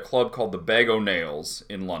on at a club called the Bag O' Nails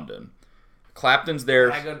in London. Clapton's there.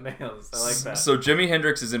 Bag O' Nails, I like that. So Jimi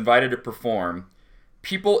Hendrix is invited to perform.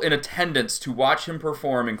 People in attendance to watch him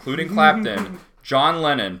perform, including Clapton, John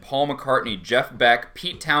Lennon, Paul McCartney, Jeff Beck,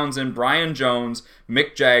 Pete Townsend, Brian Jones,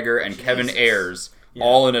 Mick Jagger, and Kevin Ayers,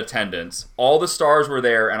 all in attendance. All the stars were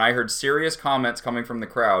there, and I heard serious comments coming from the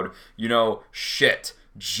crowd. You know, shit.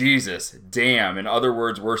 Jesus, damn, in other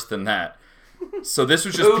words, worse than that. So this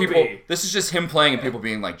was just people. This is just him playing and people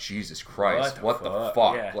being like, Jesus Christ, what the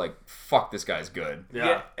fuck? Yeah. Like, fuck, this guy's good.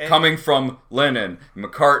 Yeah. Coming from Lennon,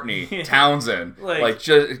 McCartney, Townsend, like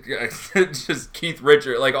just Keith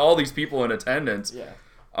Richards, like all these people in attendance. Yeah.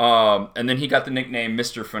 And then he got the nickname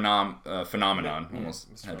Mr. Phenomenon.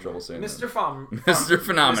 Almost had trouble saying Mr. that. Mr.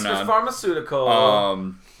 Phenomenon. Mr. Pharmaceutical.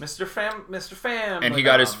 Mr. Fam. And he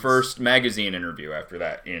got his first magazine interview after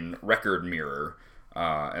that in Record Mirror.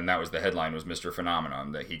 And that was the headline, was Mr.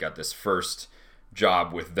 Phenomenon, that he got this first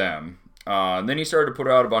job with them. And then he started to put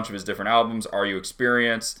out a bunch of his different albums. Are You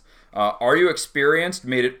Experienced? Are You Experienced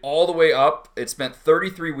made it all the way up. It spent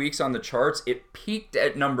 33 weeks on the charts. It peaked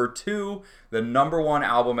at number 2. The number 1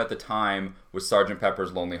 album at the time was Sgt.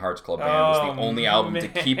 Pepper's Lonely Hearts Club Band. It was the only album to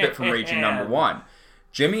keep it from reaching number 1.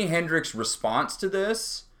 Jimi Hendrix's response to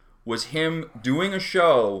this was him doing a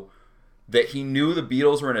show that he knew the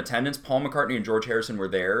Beatles were in attendance. Paul McCartney and George Harrison were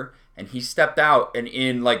there. And he stepped out, and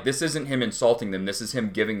this isn't him insulting them. This is him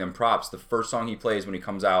giving them props. The first song he plays when he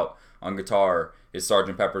comes out on guitar is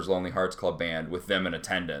Sgt. Pepper's Lonely Hearts Club Band with them in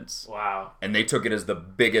attendance. Wow. And they took it as the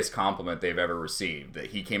biggest compliment they've ever received. That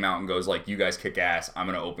he came out and goes like, you guys kick ass. I'm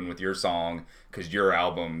going to open with your song because your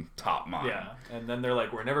album topped mine. Yeah. And then they're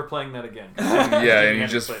like, we're never playing that again. Yeah, and he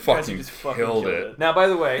just fucking killed it. Now, by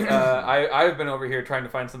the way, I've been over here trying to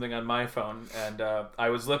find something on my phone, and I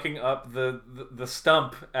was looking up the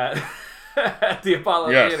stump at at the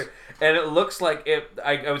Apollo Theater, and it looks like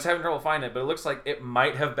I was having trouble finding it, but it looks like it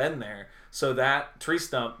might have been there. So that tree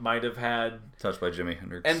stump might have had touched by Jimi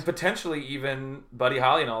Hendrix, and potentially even Buddy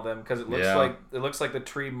Holly and all them, because it looks like the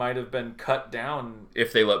tree might have been cut down.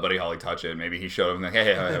 If they let Buddy Holly touch it, maybe he showed him like,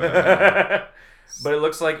 hey. But it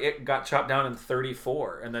looks like it got chopped down in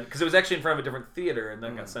 1934, and then because it was actually in front of a different theater, and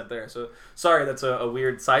then got sent there. So sorry, that's a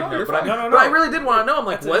weird side note, but I really did want to know. I'm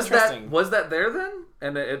like, was that there then?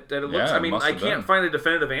 And it looks. I mean, I can't find a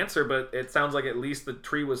definitive answer, but it sounds like at least the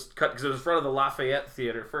tree was cut because it was in front of the Lafayette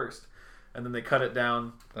Theater first, and then they cut it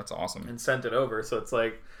down. That's awesome. And sent it over. So it's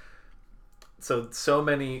like. So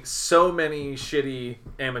many shitty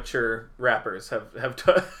amateur rappers have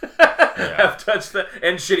touched that,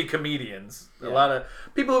 and shitty comedians. A lot of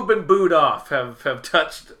people who've been booed off have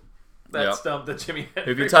touched that stump that Jimi Hendrix.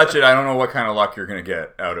 If you touch it, I don't know what kind of luck you're gonna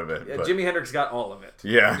get out of it. Yeah, Jimi Hendrix got all of it.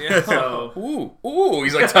 Yeah. So ooh,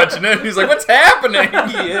 he's like touching it. He's like, what's happening?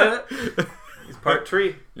 Yeah. He's part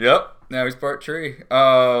tree. Yep. Now he's part tree.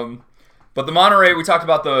 But the Monterey, we talked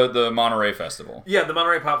about the Monterey Festival. Yeah, the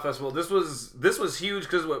Monterey Pop Festival. This was huge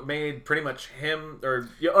because what made pretty much him or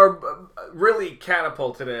really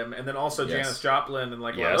catapulted him, and then also Janis Joplin and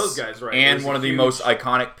like a lot of those guys, right? And one of the most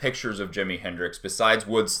iconic pictures of Jimi Hendrix, besides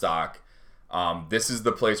Woodstock, this is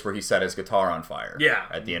the place where he set his guitar on fire. Yeah.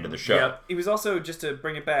 At the end of the show. Yep. He was also, just to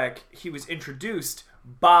bring it back, he was introduced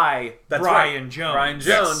by Brian Jones. Brian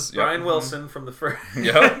Jones. Brian Wilson from the first.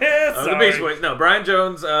 Yep. The Beach Boys. No, Brian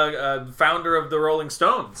Jones, founder of the Rolling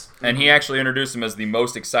Stones. And he actually introduced him as the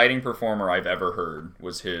most exciting performer I've ever heard,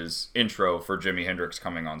 was his intro for Jimi Hendrix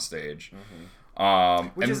coming on stage.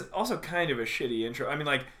 Which is also kind of a shitty intro. I mean,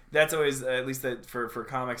 like, that's always, at least that for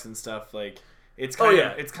comics and stuff, like, it's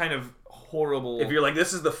kind of horrible. If you're like,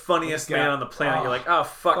 this is the funniest man on the planet, you're like, oh,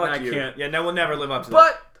 fuck I can't. Yeah, no, we'll never live up to that.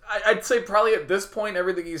 But I'd say probably at this point,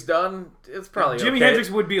 everything he's done, it's probably Jimi Hendrix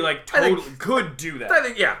would be like, could do that. I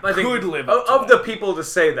think could live up to of that. The people to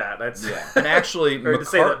say that. That's And actually, to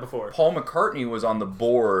say that before. Paul McCartney was on the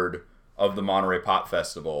board of the Monterey Pop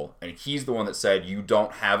Festival, and he's the one that said, you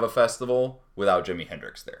don't have a festival without Jimi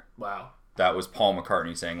Hendrix there. Wow. That was Paul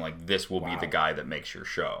McCartney saying, like, this will be the guy that makes your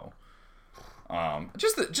show.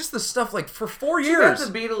 Just the stuff, like, for 4 years.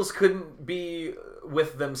 Too bad the Beatles couldn't be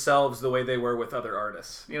with themselves the way they were with other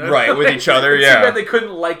artists. You know? Right, with each other, Too bad they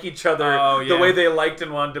couldn't like each other the way they liked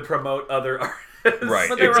and wanted to promote other artists. Right,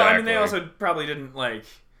 but they also probably didn't, like,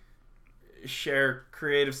 share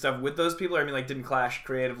creative stuff with those people. I mean, like, didn't clash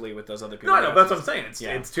creatively with those other people. No, that's what I'm saying.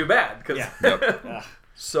 It's too bad.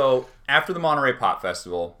 So, after the Monterey Pop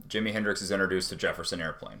Festival, Jimi Hendrix is introduced to Jefferson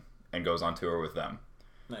Airplane and goes on tour with them.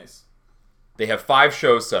 Nice. They have 5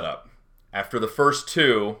 shows set up. After the first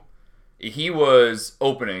 2, he was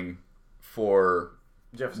opening for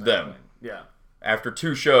Jefferson them. Airplane. Yeah. After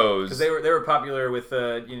 2 shows, because they were popular with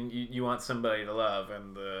you want somebody to love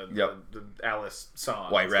and the Alice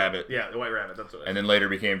song, White Rabbit. Yeah, the White Rabbit. That's what. And then later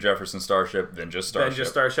became Jefferson Starship, then just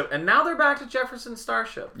Starship. And now they're back to Jefferson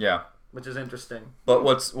Starship. Yeah. Which is interesting. But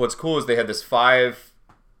what's cool is they had this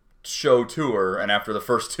 5-show tour, and after the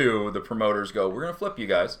first 2, the promoters go, we're going to flip you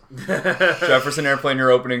guys. Jefferson Airplane,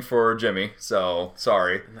 you're opening for Jimmy, so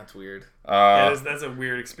sorry. And that's weird. That's a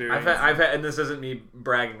weird experience. I've had, and this isn't me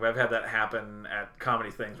bragging, but I've had that happen at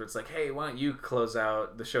comedy things where it's like, hey, why don't you close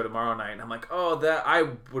out the show tomorrow night? And I'm like, oh, that I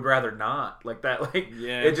would rather not. Like that,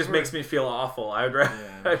 it just makes me feel awful. I'd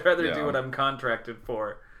rather do what I'm contracted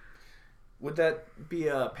for. Would that be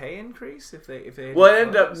a pay increase if they? Well, it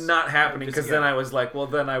ended up not happening because then I was like, well,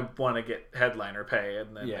 then I want to get headliner pay,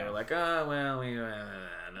 and then they were like, oh, well, and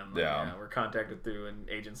I'm like, we're contacted through an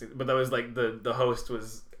agency, but that was like the host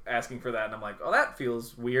was asking for that, and I'm like, oh, that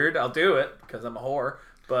feels weird. I'll do it because I'm a whore,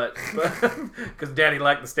 but because Daddy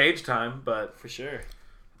liked the stage time, but for sure.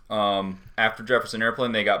 After Jefferson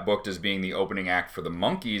Airplane, they got booked as being the opening act for the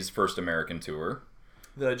Monkees' first American tour.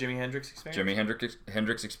 The Jimi Hendrix Experience? Jimi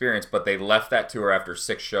Hendrix Experience, but they left that tour after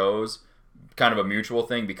 6 shows. Kind of a mutual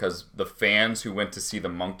thing because the fans who went to see the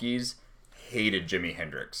Monkees hated Jimi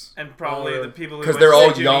Hendrix. And probably the people who because they're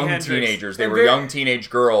all young teenagers. They were young teenage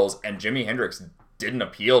girls, and Jimi Hendrix didn't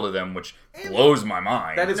appeal to them, which blows my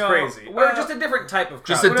mind. That is crazy. Well, just a different type of crowd.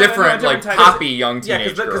 Just a different poppy young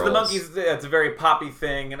teenage girls. Because the Monkees, it's a very poppy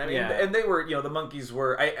thing, and I mean, and they were, the Monkees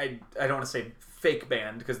were. I don't want to say fake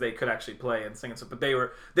band because they could actually play and sing and stuff, but they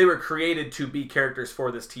were created to be characters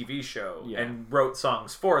for this TV show and wrote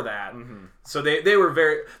songs for that. Mm-hmm. So they were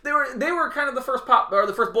kind of the first pop or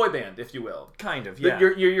the first boy band, if you will. Kind of, yeah.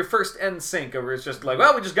 Your first NSYNC, where it's just like,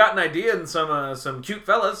 well, we just got an idea and some cute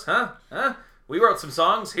fellas, huh? We wrote some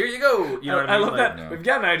songs. Here you go. You know what I mean? I love that. No. We've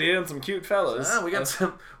got an idea and some cute fellas. We got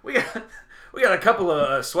a couple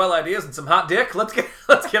of swell ideas and some hot dick. Let's get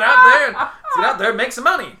out there and make some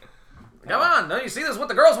money. Come on, no, you see, this is what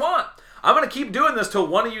the girls want. I'm going to keep doing this till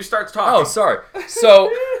one of you starts talking. Oh, sorry.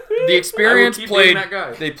 So the Experience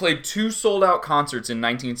They played 2 sold-out concerts in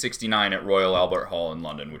 1969 at Royal Albert Hall in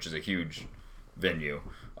London, which is a huge venue.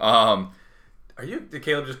 Did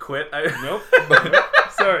Caleb just quit? Nope.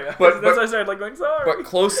 Sorry. That's why I started going, sorry. But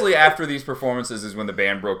closely after these performances is when the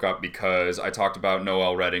band broke up, because I talked about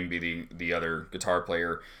Noel Redding be the other guitar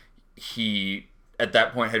player. He, at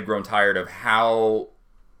that point, had grown tired of how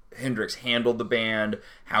Hendrix handled the band,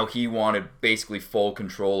 how he wanted basically full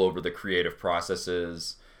control over the creative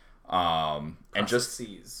processes, and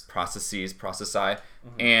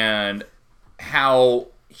and how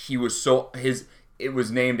he was it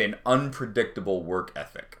was named an unpredictable work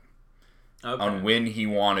ethic. Okay. On when he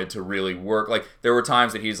wanted to really work. Like, there were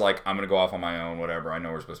times that he's like, I'm going to go off on my own, whatever. I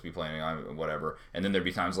know we're supposed to be playing, whatever. And then there'd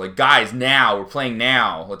be times like, guys, now. We're playing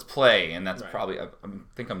now. Let's play. And that's probably, I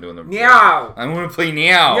think I'm doing the... Now! I want to play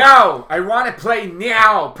now. No! I want to play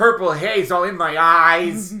now! Purple haze all in my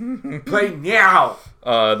eyes. Play now!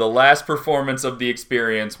 The last performance of the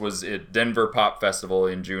Experience was at Denver Pop Festival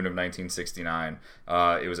in June of 1969.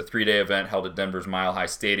 It was a 3-day event held at Denver's Mile High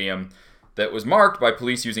Stadium that was marked by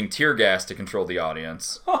police using tear gas to control the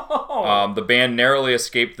audience. The band narrowly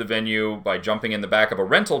escaped the venue by jumping in the back of a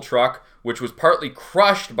rental truck, which was partly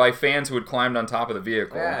crushed by fans who had climbed on top of the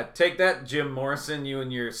vehicle. Yeah, take that, Jim Morrison, you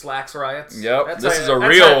and your slacks riots. Yep, this is a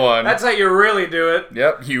real one. That's how you really do it.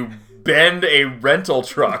 Yep, you bend a rental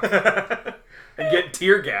truck. And get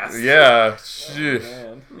tear gas. Yeah. Oh,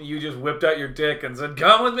 man. You just whipped out your dick and said,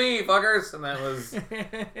 "Come with me, fuckers," and that was...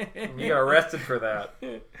 You got arrested for that.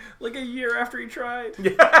 Like a year after he tried.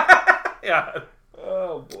 Yeah.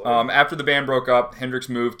 Oh, boy. After the band broke up, Hendrix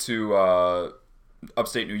moved to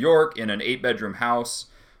upstate New York in an 8-bedroom house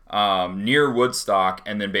near Woodstock,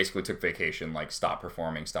 and then basically took vacation, like stopped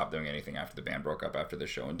performing, stopped doing anything after the band broke up after the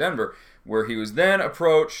show in Denver, where he was then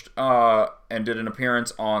approached and did an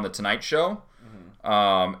appearance on The Tonight Show.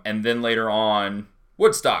 And then later on,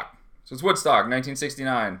 Woodstock. So it's Woodstock,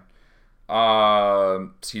 1969.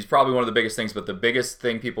 He's probably one of the biggest things, but the biggest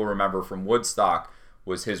thing people remember from Woodstock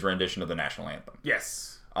was his rendition of the national anthem. Yes.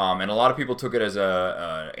 And a lot of people took it as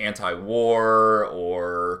a anti-war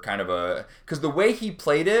or kind of a... Because the way he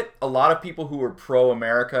played it, a lot of people who were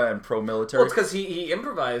pro-America and pro-military... Well, it's because he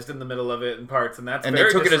improvised in the middle of it in parts, and that's and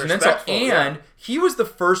very they took it as an insult. disrespectful. And he was the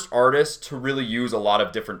first artist to really use a lot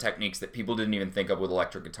of different techniques that people didn't even think of with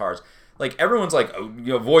electric guitars. Like, everyone's like, oh,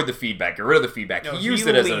 you avoid the feedback, get rid of the feedback. No, he used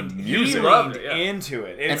it as a music. He leaned into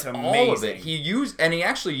it. It's and amazing. all of it. He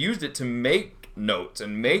actually used it to make notes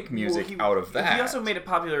and make music out of that. He also made it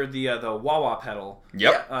popular, the wah-wah pedal.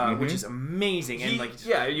 Yep. Which is amazing. You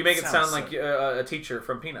make it sound like a teacher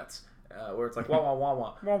from Peanuts. Where it's like wah wah wah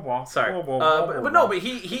wah wah wah. Sorry, but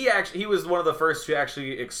he was one of the first to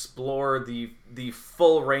actually explore the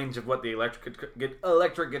full range of what the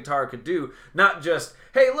electric guitar could do. Not just,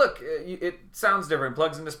 hey, look, it sounds different,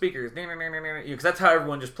 plugs into speakers, because that's how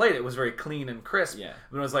everyone just played it. It was very clean and crisp. Yeah.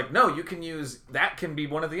 But it was like, no, you can use that. Can be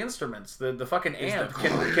one of the instruments. The fucking amp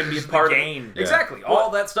can be a part of gain. Exactly. Well,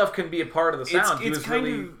 all that stuff can be a part of the sound. He was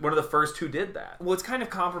really one of the first who did that. Well, it's kind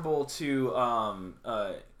of comparable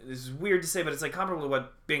to this is weird to say, but it's like comparable to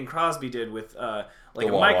what Bing Crosby did with like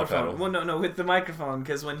a microphone. Pedal. Well, no, with the microphone,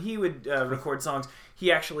 because when he would record songs,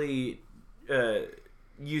 he actually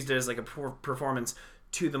used it as like a performance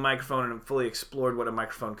to the microphone and fully explored what a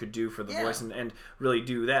microphone could do for the voice and really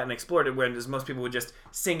do that and explored it. Whereas most people would just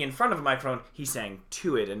sing in front of a microphone, he sang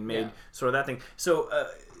to it and made sort of that thing. So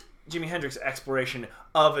Jimi Hendrix's exploration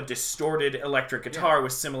of a distorted electric guitar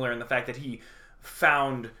was similar in the fact that he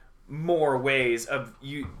found more ways of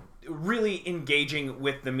you really engaging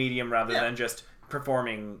with the medium rather than just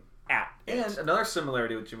performing at it. And another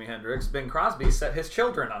similarity with Jimi Hendrix, Bing Crosby set his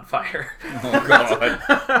children on fire. Oh,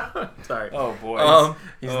 God. Sorry. Oh, boy.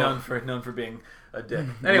 He's known for being a dick.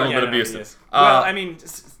 Anyway, a little bit abusive. Well, I mean,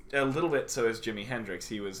 a little bit so is Jimi Hendrix.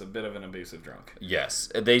 He was a bit of an abusive drunk.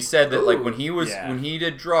 Yes. They said that like when he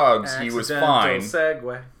did drugs, he was fine.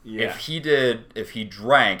 Segue. Yeah. If he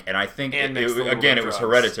drank, and I think it was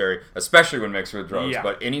hereditary, especially when mixed with drugs,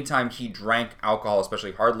 but anytime he drank alcohol,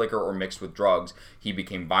 especially hard liquor or mixed with drugs, he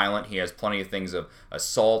became violent. He has plenty of things of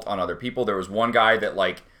assault on other people. There was one guy that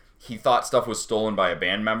like he thought stuff was stolen by a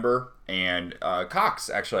band member, and Cox,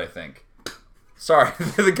 actually, I think. Sorry,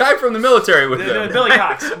 the guy from the military with him. Billy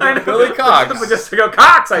Cox. Billy Cox. Just to go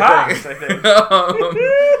Cox, I think.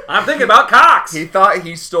 I'm thinking about Cox. He thought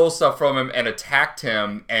he stole stuff from him and attacked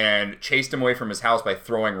him and chased him away from his house by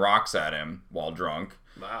throwing rocks at him while drunk.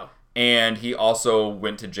 Wow. And he also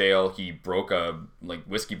went to jail. He broke a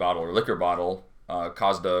whiskey bottle or liquor bottle,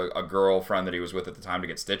 caused a girlfriend that he was with at the time to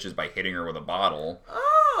get stitches by hitting her with a bottle.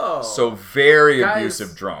 Oh. So very Guys,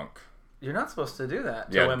 abusive drunk. You're not supposed to do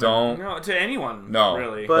that to Yeah, women. don't. No, to anyone. No.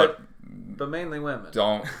 Really. But mainly women.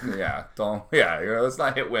 Don't. Let's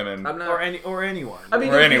not hit women. I'm not, or anyone. I mean,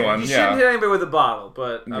 Or anyone, you yeah. shouldn't hit anybody with a bottle,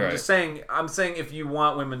 but I'm Right. just saying. I'm saying if you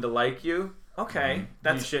want women to like you, Okay,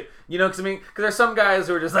 you should. You know, because there's some guys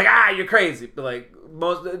who are just like, you're crazy. But like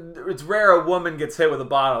it's rare a woman gets hit with a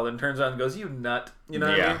bottle and turns around and goes, you nut. You know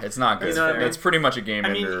what I mean? It's not good. You know what I mean? It's pretty much a game I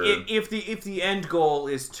mean, ender. if the end goal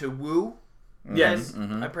is to woo, Yes.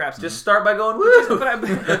 I perhaps Just start by going, woo.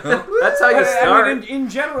 That's how you start. I mean, in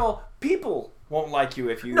general, people won't like you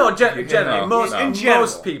if you. No, if you generally, hit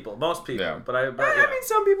most people. Yeah. But I mean,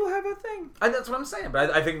 some people have a thing. That's what I'm saying.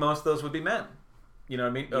 But I think most of those would be men. You know what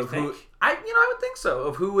I mean? You think? I would think so.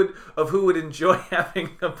 Of who would enjoy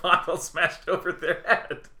having a bottle smashed over their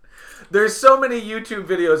head. There's so many YouTube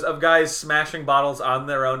videos of guys smashing bottles on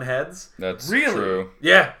their own heads. That's Really? true.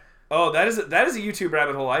 Yeah. Oh, that is a YouTube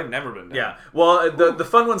rabbit hole I've never been down. Yeah. Well, the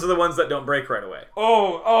fun ones are the ones that don't break right away.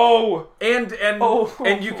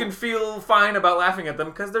 And you can feel fine about laughing at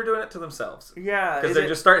them because they're doing it to themselves. Yeah. Because they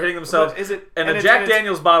just start hitting themselves. And a Jack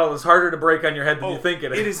Daniels bottle is harder to break on your head than you think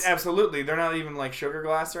it is. It is absolutely. They're not even like sugar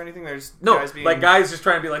glass or anything. They're just guys just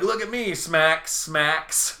trying to be like, look at me, smack,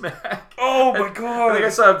 smack, smack. Oh my god! I think I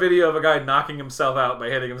saw a video of a guy knocking himself out by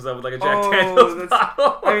hitting himself with like a Jack Daniels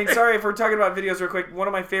bottle. I mean, sorry if we're talking about videos real quick. One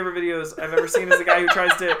of my favorite videos I've ever seen is a guy who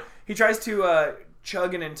tries to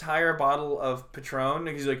chug an entire bottle of Patron,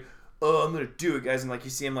 and he's like, "Oh, I'm gonna do it, guys!" And like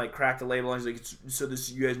you see him like crack the label, and he's like, "So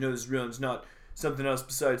this, you guys know this is real. And it's not something else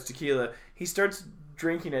besides tequila." He starts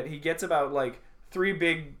drinking it. He gets about like 3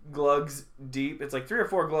 big glugs deep. It's like 3 or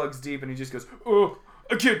 4 glugs deep, and he just goes, "Oh,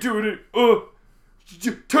 I can't do it. Oh,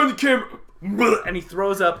 turn the camera." And he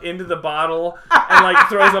throws up into the bottle and like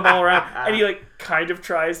throws up all around, and he like kind of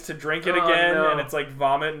tries to drink it again, and it's like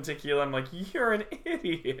vomit and tequila. I'm like, you're an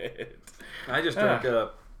idiot. I just drank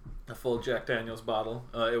a full Jack Daniels bottle.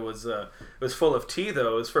 It was full of tea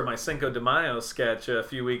though. It was for my Cinco de Mayo sketch a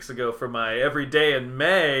few weeks ago for my Every Day in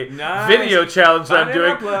May video challenge that I'm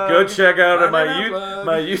doing. Go check out on my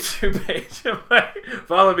YouTube page.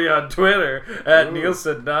 Follow me on Twitter at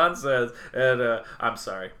Nielsen Nonsense. And I'm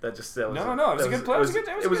sorry, that just no. It was a good plug.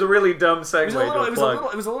 It was a really dumb segue to a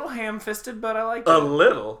plug. It was a little ham-fisted, but I liked it. A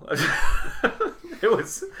little. It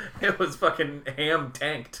was fucking ham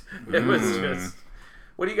tanked. It was just.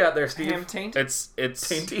 What do you got there, Steve? Ham taint? It's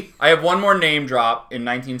tainty. I have one more name drop in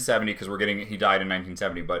 1970 because he died in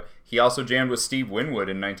 1970, but he also jammed with Steve Winwood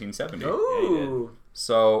in 1970. Ooh.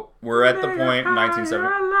 So we're at the point in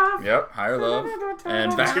 1970. Yep, Higher Love.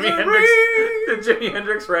 And Jimi Hendrix. Did Jimi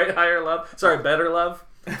Hendrix write Higher Love? Sorry, Better Love.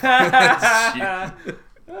 Go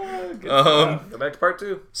back to part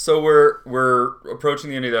 2. So we're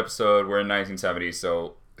approaching the end of the episode. We're in 1970,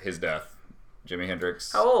 so his death. Jimi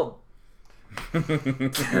Hendrix. How old?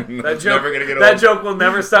 That joke will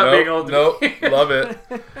never stop being old. Nope, love it.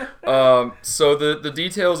 So the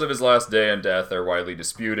details of his last day and death are widely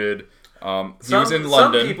disputed. He was in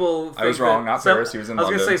London. Some people I was wrong, not Paris. He was in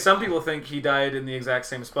London. I was going to say, some people think he died in the exact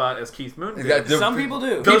same spot as Keith Moon did. Some people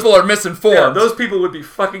do. People are misinformed. Yeah, those people would be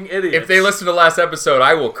fucking idiots. If they listen to last episode,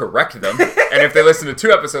 I will correct them. And if they listen to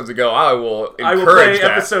 2 episodes ago, I will encourage I will play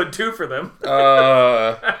that. episode 2 for them.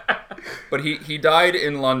 But he died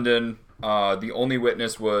in London. The only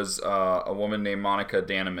witness was a woman named Monica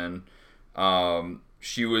Danneman.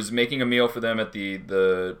 She was making a meal for them at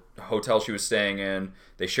the hotel she was staying in.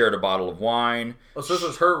 They shared a bottle of wine. Oh, so this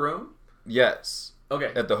was her room? Yes.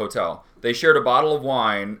 Okay. At the hotel. They shared a bottle of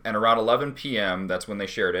wine, and around 11 p.m., that's when they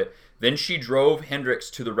shared it. Then she drove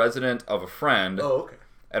Hendrix to the residence of a friend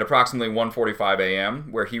at approximately 1:45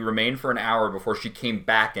 a.m., where he remained for an hour before she came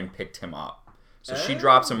back and picked him up. So she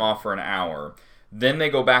drops him off for an hour. Then they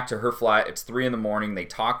go back to her flat. It's 3 in the morning. They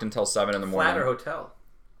talked until 7 in the morning. Flat or hotel?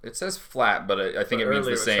 It says flat, but I think it means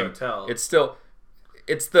the same. Hotel.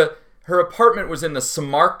 Her apartment was in the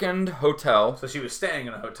Samarkand Hotel. So she was staying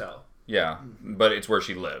in a hotel. Yeah, but it's where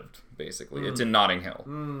she lived, basically. It's in Notting Hill.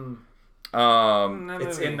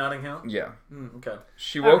 It's in Notting Hill? Yeah. Okay.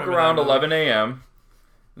 She woke around 11 a.m.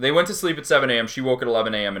 They went to sleep at 7 a.m. She woke at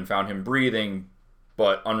 11 a.m. and found him breathing,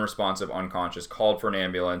 but unresponsive, unconscious. Called for an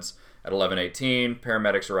ambulance at 11:18.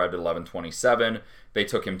 Paramedics arrived at 11:27. They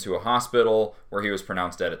took him to a hospital where he was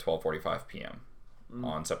pronounced dead at 12:45 p.m.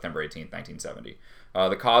 On September 18th, 1970.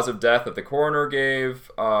 The cause of death that the coroner gave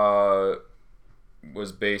was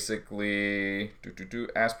basically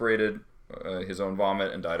aspirated his own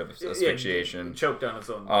vomit and died of asphyxiation. Yeah, choked on his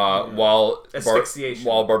own. While asphyxiation.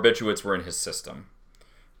 While barbiturates were in his system.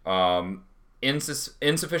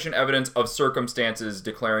 Insufficient evidence of circumstances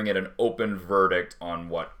declaring it an open verdict on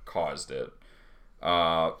what caused it.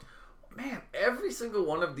 Man, every single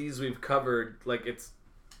one of these we've covered, like it's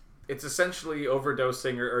essentially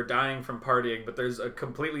overdosing or dying from partying, but there's a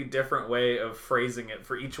completely different way of phrasing it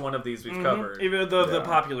for each one of these we've covered. Even the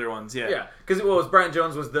popular ones, Yeah, because Brian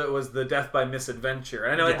Jones was the death by misadventure.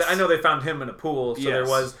 I know they found him in a pool,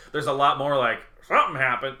 so there's a lot more like something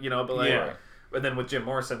happened, but like. And then with Jim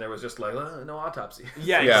Morrison, there was just like no autopsy.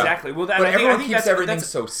 Yeah, exactly. Well, but everyone keeps everything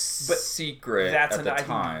so secret at the time.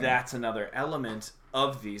 I think that's another element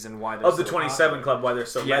of these and why they're of the 27 Club, why they're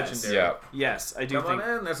so legendary. Yeah. Yes, I do think. Come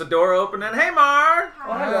on in. There's a door open, and hey, Mar.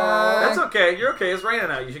 Hello. That's okay. You're okay. It's raining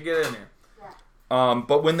out. You should get in here.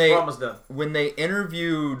 But when we're almost done. When they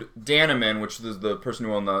interviewed Danneman, which was the person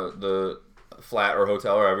who owned the flat or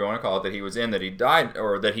hotel or whatever you want to call it that he was in, that he died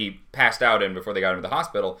or that he passed out in before they got him to the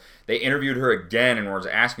hospital, they interviewed her again and was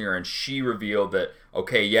asking her, and she revealed that,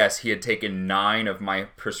 okay, yes, he had taken 9 of my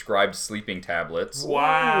prescribed sleeping tablets.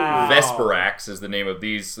 Wow. Vesperax is the name of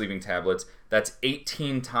these sleeping tablets. That's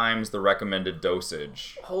 18 times the recommended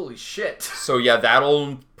dosage. Holy shit. So yeah,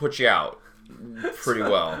 that'll put you out pretty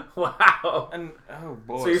well. Wow. And oh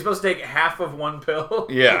boy. So you're supposed to take half of one pill?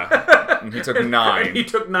 Yeah. And he took 9. And he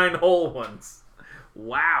took 9 whole ones.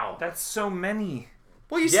 Wow. That's so many.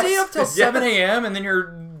 Well, you stay up till 7 a.m. and then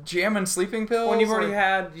you're jamming sleeping pills. When you've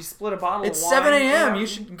already you split a bottle it's of wine. It's 7 a.m. You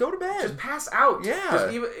should go to bed. Just pass out. Yeah.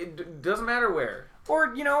 It doesn't matter where.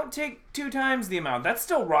 Or, take 2 times the amount. That's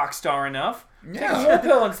still rock star enough. Yeah. Take a whole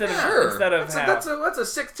pill instead of half. That's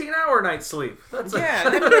a 16-hour night's sleep. That's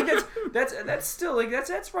still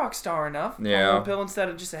that's rock star enough. Yeah. A whole pill instead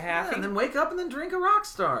of just a half. Yeah, and then wake up and then drink a rock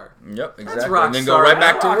star. Yep, exactly. That's rock and then star. go right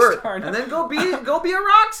back to work. And then go be a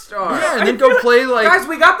rock star. Yeah, and then go play guys,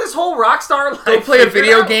 we got this whole rock star life. Go play a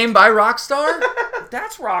video game by Rockstar.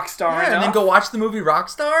 That's rock star enough. And then go watch the movie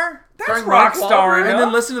Rockstar. That's rock star enough. And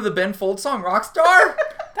then listen to the Ben Folds song Rockstar.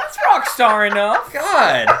 That's rock star enough.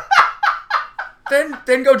 God.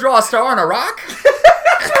 Then go draw a star on a rock.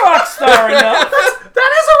 That's rock star enough.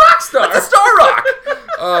 That is a rock star. That's a star rock.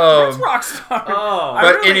 That's rock star. Oh,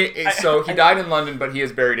 but so he died in London, but he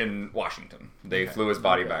is buried in Washington. They flew his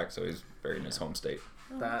body back, so he's buried in his home state.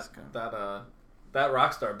 That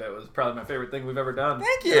Rockstar bit was probably my favorite thing we've ever done.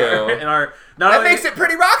 Thank you. That makes it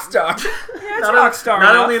pretty Rockstar. Yeah, it's Rockstar.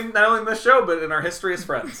 Not only in this show, but in our history as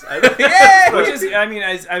friends. Yeah. Which is,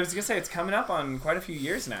 I was gonna say it's coming up on quite a few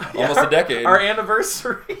years now. Almost a decade. Our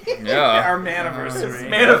anniversary. Yeah. Our maniversary.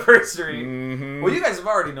 Maniversary. Mm-hmm. Well, you guys have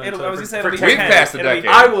already known each other. We've passed the decade.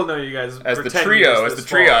 I will know you guys as for the 10 trio, years as the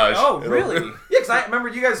this triage. fall. Oh, really? Yeah, because I remember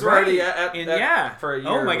you guys were already for a year.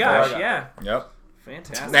 Oh my gosh, yeah. Yep.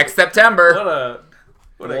 Fantastic. Next September.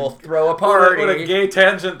 We'll throw a party. What a gay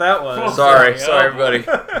tangent that was. Sorry, everybody.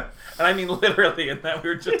 And I mean literally in that we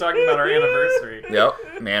were just talking about our anniversary.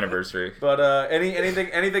 Yep, anniversary. But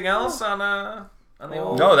anything else on the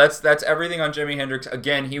old? No, that's everything on Jimi Hendrix.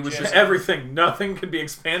 Again, he was just everything. Nothing could be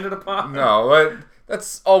expanded upon. No,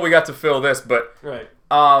 that's all we got to fill this. But right.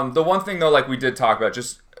 The one thing though, like we did talk about,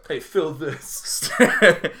 just hey, fill this.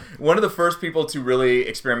 One of the first people to really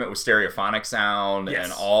experiment with stereophonic sound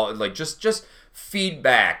and all like just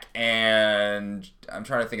feedback, and I'm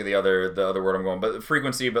trying to think of the other word I'm going, but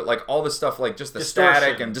frequency, but like all this stuff, like just the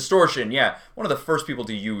static and distortion. Yeah, one of the first people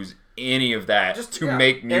to use any of that to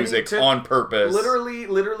make music on purpose.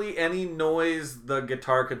 Literally any noise the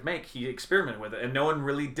guitar could make, he experimented with it, and no one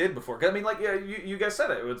really did before. I mean, like you guys said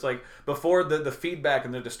it. It's like before the feedback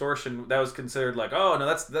and the distortion, that was considered like, oh no,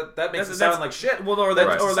 that makes it sound like shit. Well, or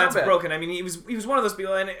that's broken. I mean, he was one of those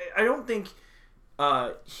people, and I don't think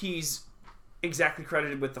he's exactly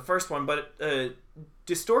credited with the first one, but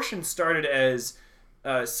distortion started as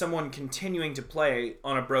someone continuing to play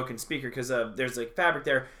on a broken speaker because there's like fabric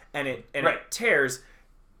there and it tears.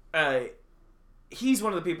 He's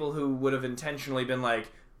one of the people who would have intentionally been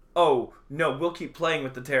like, oh no, we'll keep playing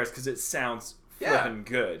with the tears because it sounds flippin'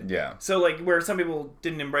 good. Yeah. So like where some people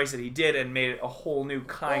didn't embrace it, he did and made it a whole new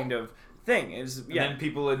kind of thing. And then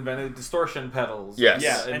people invented distortion pedals. Yes.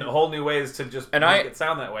 Yeah, and whole new ways to just make it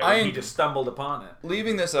sound that way. And he just stumbled upon it.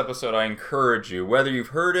 Leaving this episode, I encourage you, whether you've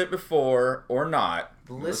heard it before or not,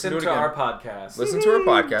 listen to our podcast. Listen to our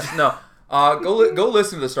podcast. No, go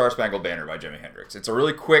listen to the Star Spangled Banner by Jimi Hendrix. It's a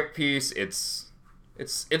really quick piece. It's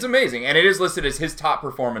amazing, and it is listed as his top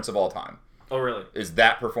performance of all time. Oh, really? Is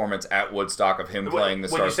that performance at Woodstock of him playing the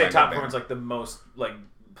Star Spangled Banner? When you say top performance, like the most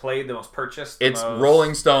played, the most purchased?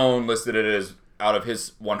 Rolling Stone listed it out of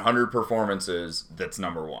his 100 performances, that's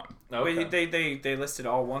number one. Okay. Wait, they listed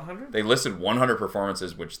all 100? They listed 100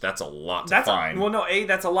 performances, which that's a lot to find.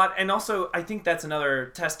 That's a lot. And also, I think that's another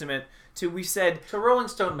testament to, we said... To Rolling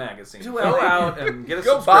Stone magazine. Go out and get a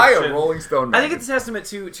Go buy a Rolling Stone magazine. I think it's a testament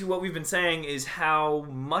to what we've been saying is how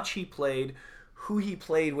much he played, who he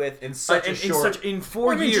played with in such a short... in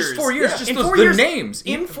 4 years. Just 4 years. Yeah. Just the years, names.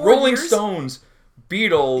 In 4 Rolling years, Stones,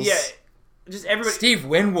 Beatles... Yeah. Just everybody. Steve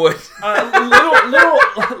Winwood.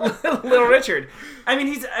 Little Richard. I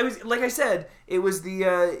mean, like I said, it was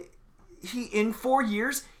the in 4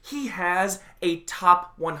 years he has a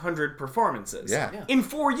top 100 performances. Yeah. In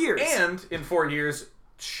 4 years. And in 4 years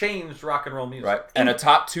changed rock and roll music. Right. And a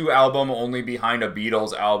top 2 album only behind a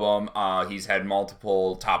Beatles album. He's had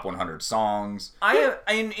multiple top 100 songs. I have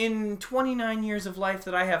in 29 years of life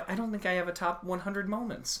that I have, I don't think I have a top 100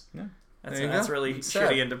 moments. Yeah. That's really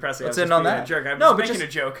shitty and depressing. Let's end on that. Jerk. I'm making a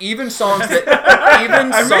joke. Even songs that... I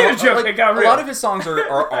made a joke. Like, a lot of his songs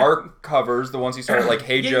are covers. The ones he started, like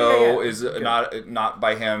Hey Joe is not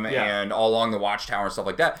by him, and All Along the Watchtower and stuff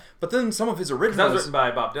like that. But then some of his originals... That was written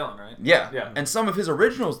by Bob Dylan, right? Yeah. And some of his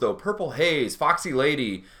originals, though, Purple Haze, Foxy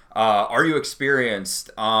Lady, Are You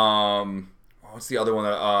Experienced, what's the other one?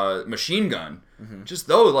 Machine Gun. Mm-hmm. Just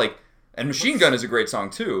those, like... And Machine Gun is a great song,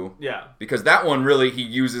 too. Yeah. Because that one, really, he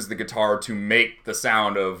uses the guitar to make the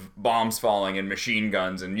sound of bombs falling and machine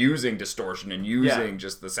guns and using distortion and using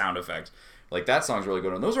just the sound effects. Like, that song's really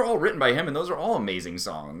good. And those are all written by him, and those are all amazing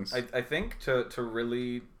songs. I think to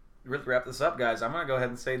really wrap this up, guys, I'm going to go ahead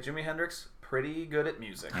and say Jimi Hendrix, pretty good at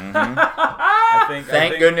music. Mm-hmm.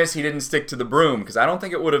 Thank goodness he didn't stick to the broom, because I don't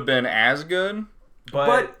think it would have been as good.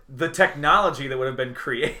 But the technology that would have been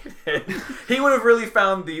created, he would have really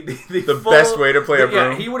found the best way to play a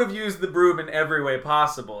broom. Yeah, he would have used the broom in every way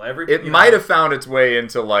possible. It might have found its way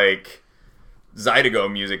into, like,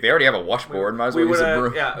 Zydeco music. They already have a washboard. Might as well use a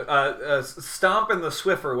broom. Yeah, Stomp and the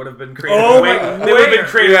Swiffer would have been created way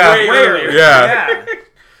earlier. Yeah.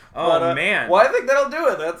 Oh, man. Well, I think that'll do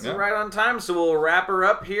it. That's right on time. So we'll wrap her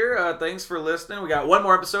up here. Thanks for listening. We got one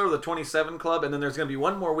more episode of the 27 Club, and then there's going to be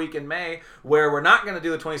one more week in May where we're not going to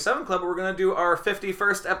do the 27 Club, but we're going to do our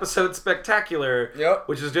 51st episode spectacular,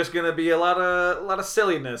 which is just going to be a lot of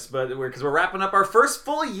silliness, but because we're wrapping up our first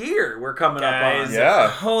full year. We're coming up on. Yeah,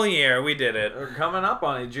 whole year. We did it. We're coming up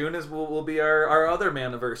on it. June will be our other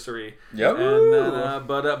anniversary. Yep. And then,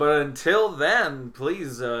 but until then,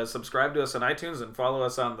 please subscribe to us on iTunes and follow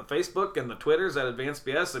us on the Facebook and the Twitters at Advanced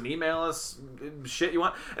B.S. and email us shit you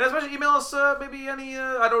want. And especially email us maybe any,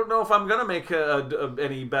 I don't know if I'm going to make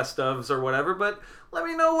any best ofs or whatever, but let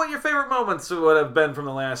me know what your favorite moments would have been from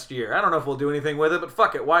the last year. I don't know if we'll do anything with it, but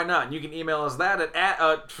fuck it, why not? And you can email us that at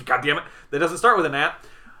God damn it, that doesn't start with an at.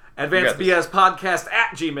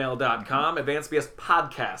 AdvancedBSPodcast@gmail.com. AdvancedBS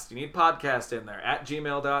Podcast. You need podcast in there.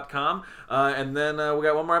 @gmail.com. And then we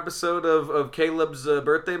got one more episode of Caleb's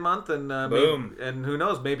birthday month. And boom. And who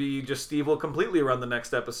knows? Maybe just Steve will completely run the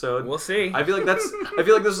next episode. We'll see. I feel like this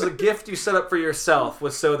is a gift you set up for yourself,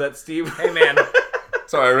 was so that Steve. Hey man.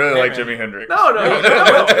 So I really like Jimi Hendrix. No,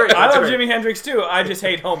 that's great. I love Jimi Hendrix too. I just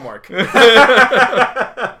hate homework.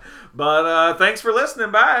 But thanks for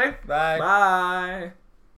listening. Bye. Bye.